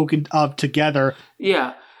all spoken of together.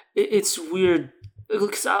 Yeah, it's weird.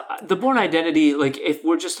 Because the Bourne Identity, like, if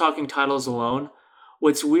we're just talking titles alone,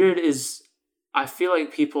 what's weird is I feel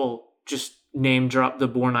like people just name drop the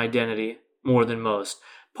Bourne Identity more than most.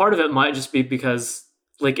 Part of it might just be because,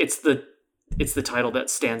 like, it's the title that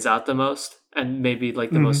stands out the most, and maybe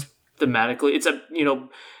like the most thematically. It's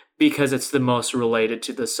because it's the most related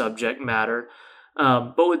to the subject matter.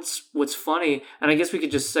 But what's funny, and I guess we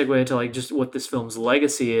could just segue into like just what this film's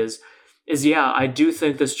legacy is yeah, I do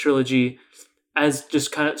think this trilogy, as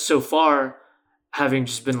just kind of so far, having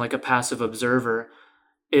just been like a passive observer,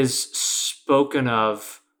 is spoken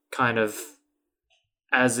of kind of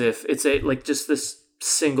as if it's just this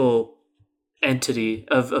single entity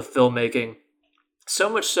of filmmaking. So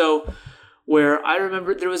much so where I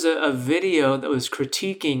remember there was a video that was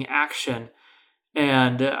critiquing action,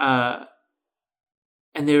 and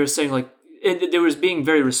they were saying, like, they was being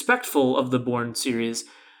very respectful of the Bourne series,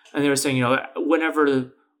 and they were saying,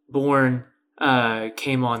 whenever Bourne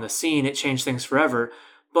came on the scene, it changed things forever.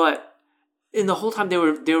 But in the whole time, they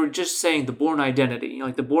were just saying the Bourne Identity,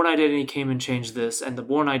 like the Bourne Identity came and changed this, and the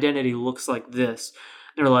Bourne Identity looks like this.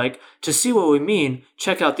 They're like, to see what we mean,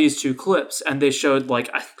 check out these two clips. And they showed, like,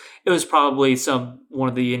 it was probably one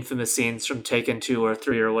of the infamous scenes from Taken 2 or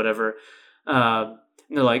 3 or whatever. And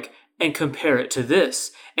they're like, and compare it to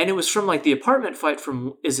this. And it was from, like, the apartment fight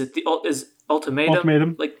from, is Ultimatum?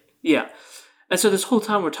 Ultimatum. Like, yeah. And so this whole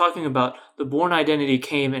time we're talking about the Bourne Identity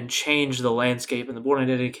came and changed the landscape, and the Bourne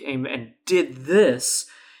Identity came and did this.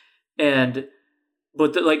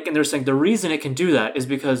 But and they're saying the reason it can do that is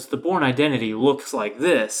because the Bourne Identity looks like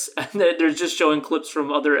this. And they're just showing clips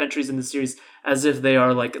from other entries in the series as if they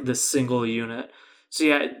are like this single unit. So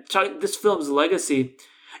yeah, this film's legacy,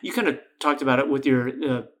 you kind of talked about it with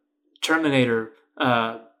your Terminator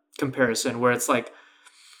comparison, where it's like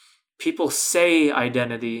people say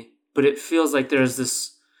identity, but it feels like there's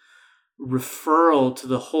this referral to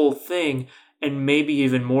the whole thing, and maybe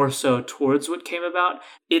even more so towards what came about.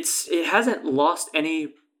 It hasn't lost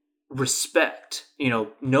any respect.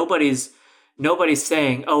 Nobody's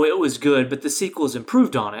saying, oh, it was good, but the sequel's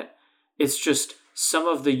improved on it. It's just some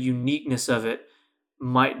of the uniqueness of it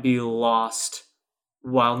might be lost,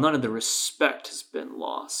 while none of the respect has been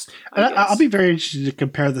lost. I'll be very interested to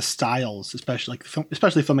compare the styles, especially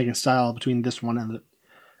filmmaking style between this one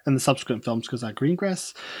and the subsequent films, because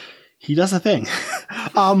Greengrass, he does a thing.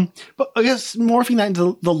 But I guess morphing that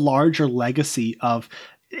into the larger legacy of,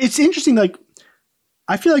 it's interesting, like,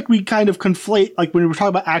 I feel like we kind of conflate, like, when we're talking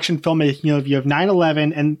about action filmmaking, you have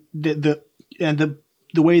 9/11 and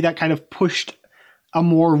the way that kind of pushed a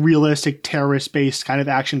more realistic terrorist-based kind of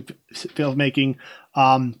action filmmaking.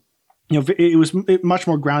 It was much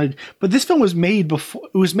more grounded. But this film was made before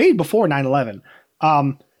 9/11.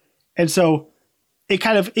 And so it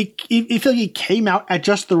kind of it felt like it came out at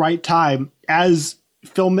just the right time as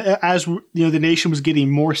the nation was getting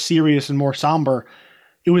more serious and more somber.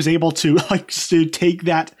 It was able to to take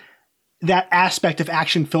that aspect of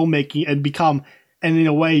action filmmaking and become, and in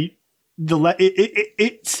a way,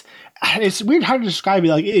 it's weird how to describe it.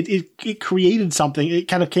 Like it created something. It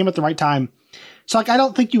kind of came at the right time. So I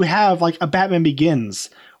don't think you have a Batman Begins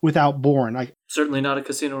without Bourne. Certainly not a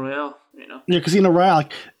Casino Royale. Yeah, Casino Royale.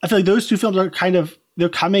 I feel like those two films are kind of, they're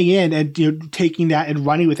coming in and taking that and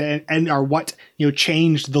running with it, and are what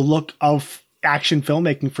changed the look of action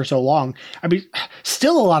filmmaking for so long. I mean,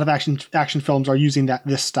 still a lot of action films are using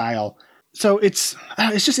this style. So it's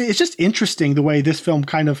just interesting the way this film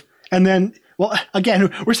kind of, and then, well,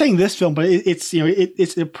 again, we're saying this film, but it's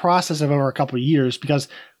a process of over a couple of years, because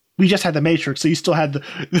we just had The Matrix, so you still had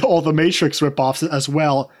all the Matrix ripoffs as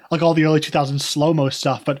well, like all the early 2000s slow-mo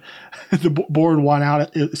stuff, but the Bourne won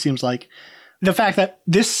out, it seems like. The fact that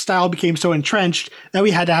this style became so entrenched that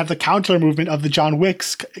we had to have the counter movement of the John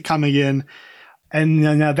Wicks coming in, and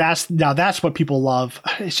now that's what people love.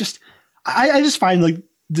 It's just, I just find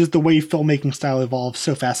the way filmmaking style evolves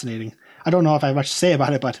so fascinating. I don't know if I have much to say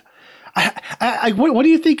about it, but what do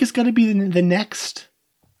you think is going to be the next?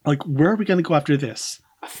 Where are we going to go after this?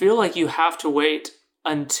 I feel like you have to wait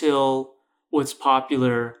until what's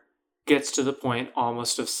popular gets to the point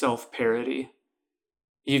almost of self-parody.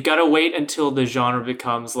 You've got to wait until the genre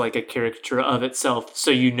becomes like a caricature of itself,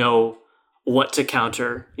 so you know what to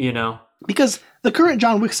counter, Because the current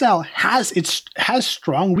John Wick style has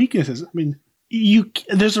strong weaknesses. I mean,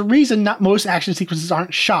 there's a reason not most action sequences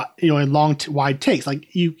aren't shot, in long, wide takes.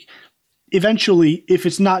 Eventually, if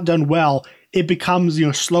it's not done well, it becomes,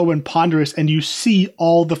 slow and ponderous, and you see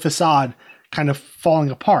all the facade kind of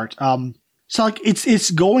falling apart. So like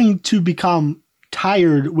it's going to become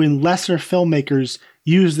tired when lesser filmmakers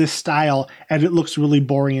use this style and it looks really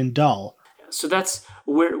boring and dull. So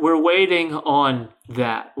we're waiting on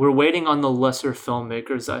that. We're waiting on the lesser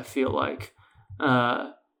filmmakers, I feel like.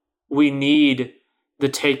 We need the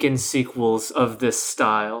Taken sequels of this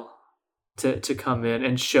style to come in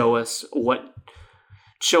and show us what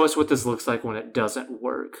this looks like when it doesn't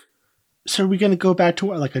work. So are we going to go back to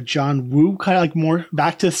what, like a John Woo, kind of like more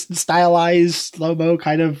back to stylized slow-mo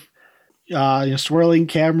kind of swirling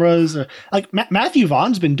cameras? Like Matthew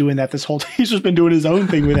Vaughn's been doing that this whole time. He's just been doing his own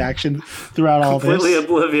thing with action throughout all this. Completely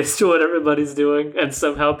oblivious to what everybody's doing, and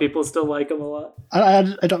somehow people still like him a lot. I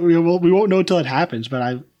don't. We won't know until it happens. But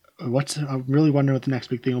I'm really wondering what the next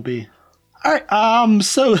big thing will be. All right,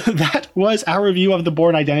 so that was our review of The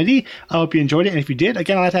Bourne Identity. I hope you enjoyed it, and if you did,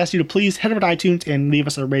 again, I'd like to ask you to please head over to iTunes and leave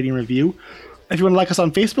us a rating review. If you want to like us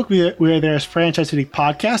on Facebook, we are there as Franchise Fatigue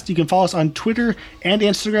Podcast. You can follow us on Twitter and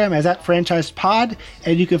Instagram as @FranchisePod,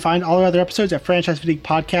 and you can find all our other episodes at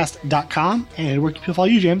franchisefatiguepodcast.com. And where can people follow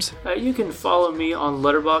you, James? You can follow me on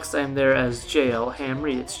Letterboxd. I am there as JL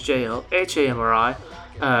Hamry. It's JLHAMRI.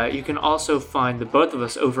 You can also find the both of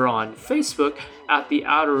us over on Facebook at The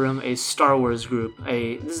Outer Room, a Star Wars group.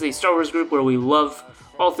 This is a Star Wars group where we love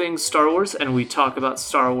all things Star Wars, and we talk about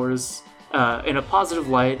Star Wars in a positive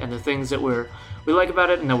light and the things that we like about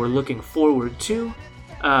it and that we're looking forward to.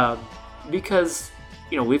 Because,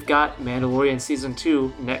 we've got Mandalorian Season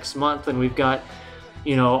 2 next month, and we've got,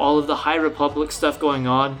 all of the High Republic stuff going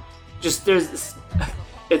on. Just it's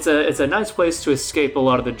a nice place to escape a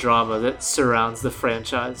lot of the drama that surrounds the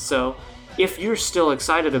franchise. So if you're still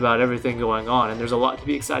excited about everything going on, and there's a lot to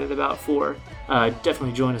be excited about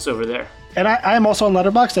definitely join us over there. And I am also on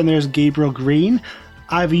Letterboxd, and there's Gabriel Green.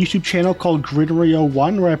 I have a YouTube channel called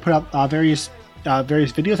Greenery01 where I put up various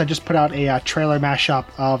videos. I just put out a trailer mashup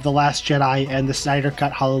of The Last Jedi and the Snyder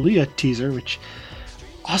Cut Hallelujah teaser, which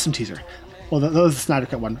awesome teaser. Well, that was the Snyder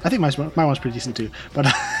Cut one. I think my one's pretty decent too. But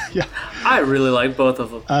yeah, I really like both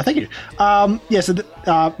of them. Thank you. So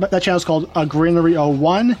that channel is called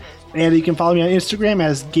Greenery01, and you can follow me on Instagram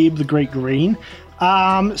as Gabe the Great Green.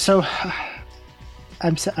 So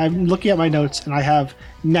I'm looking at my notes, and I have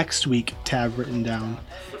next week tab written down,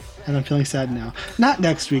 and I'm feeling sad now. Not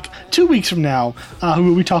next week, 2 weeks from now, we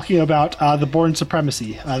will be talking about The Bourne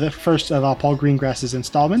Supremacy, the first of Paul Greengrass's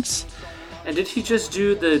installments. And did he just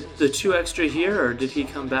do the 2 extra here, or did he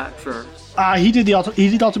come back for? He did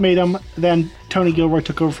Ultimatum. Then Tony Gilroy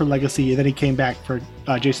took over for Legacy, and then he came back for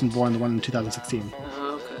Jason Bourne, the one in 2016.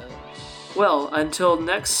 Okay. Well, until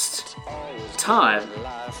next time,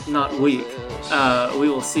 not week, we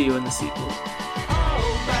will see you in the sequel.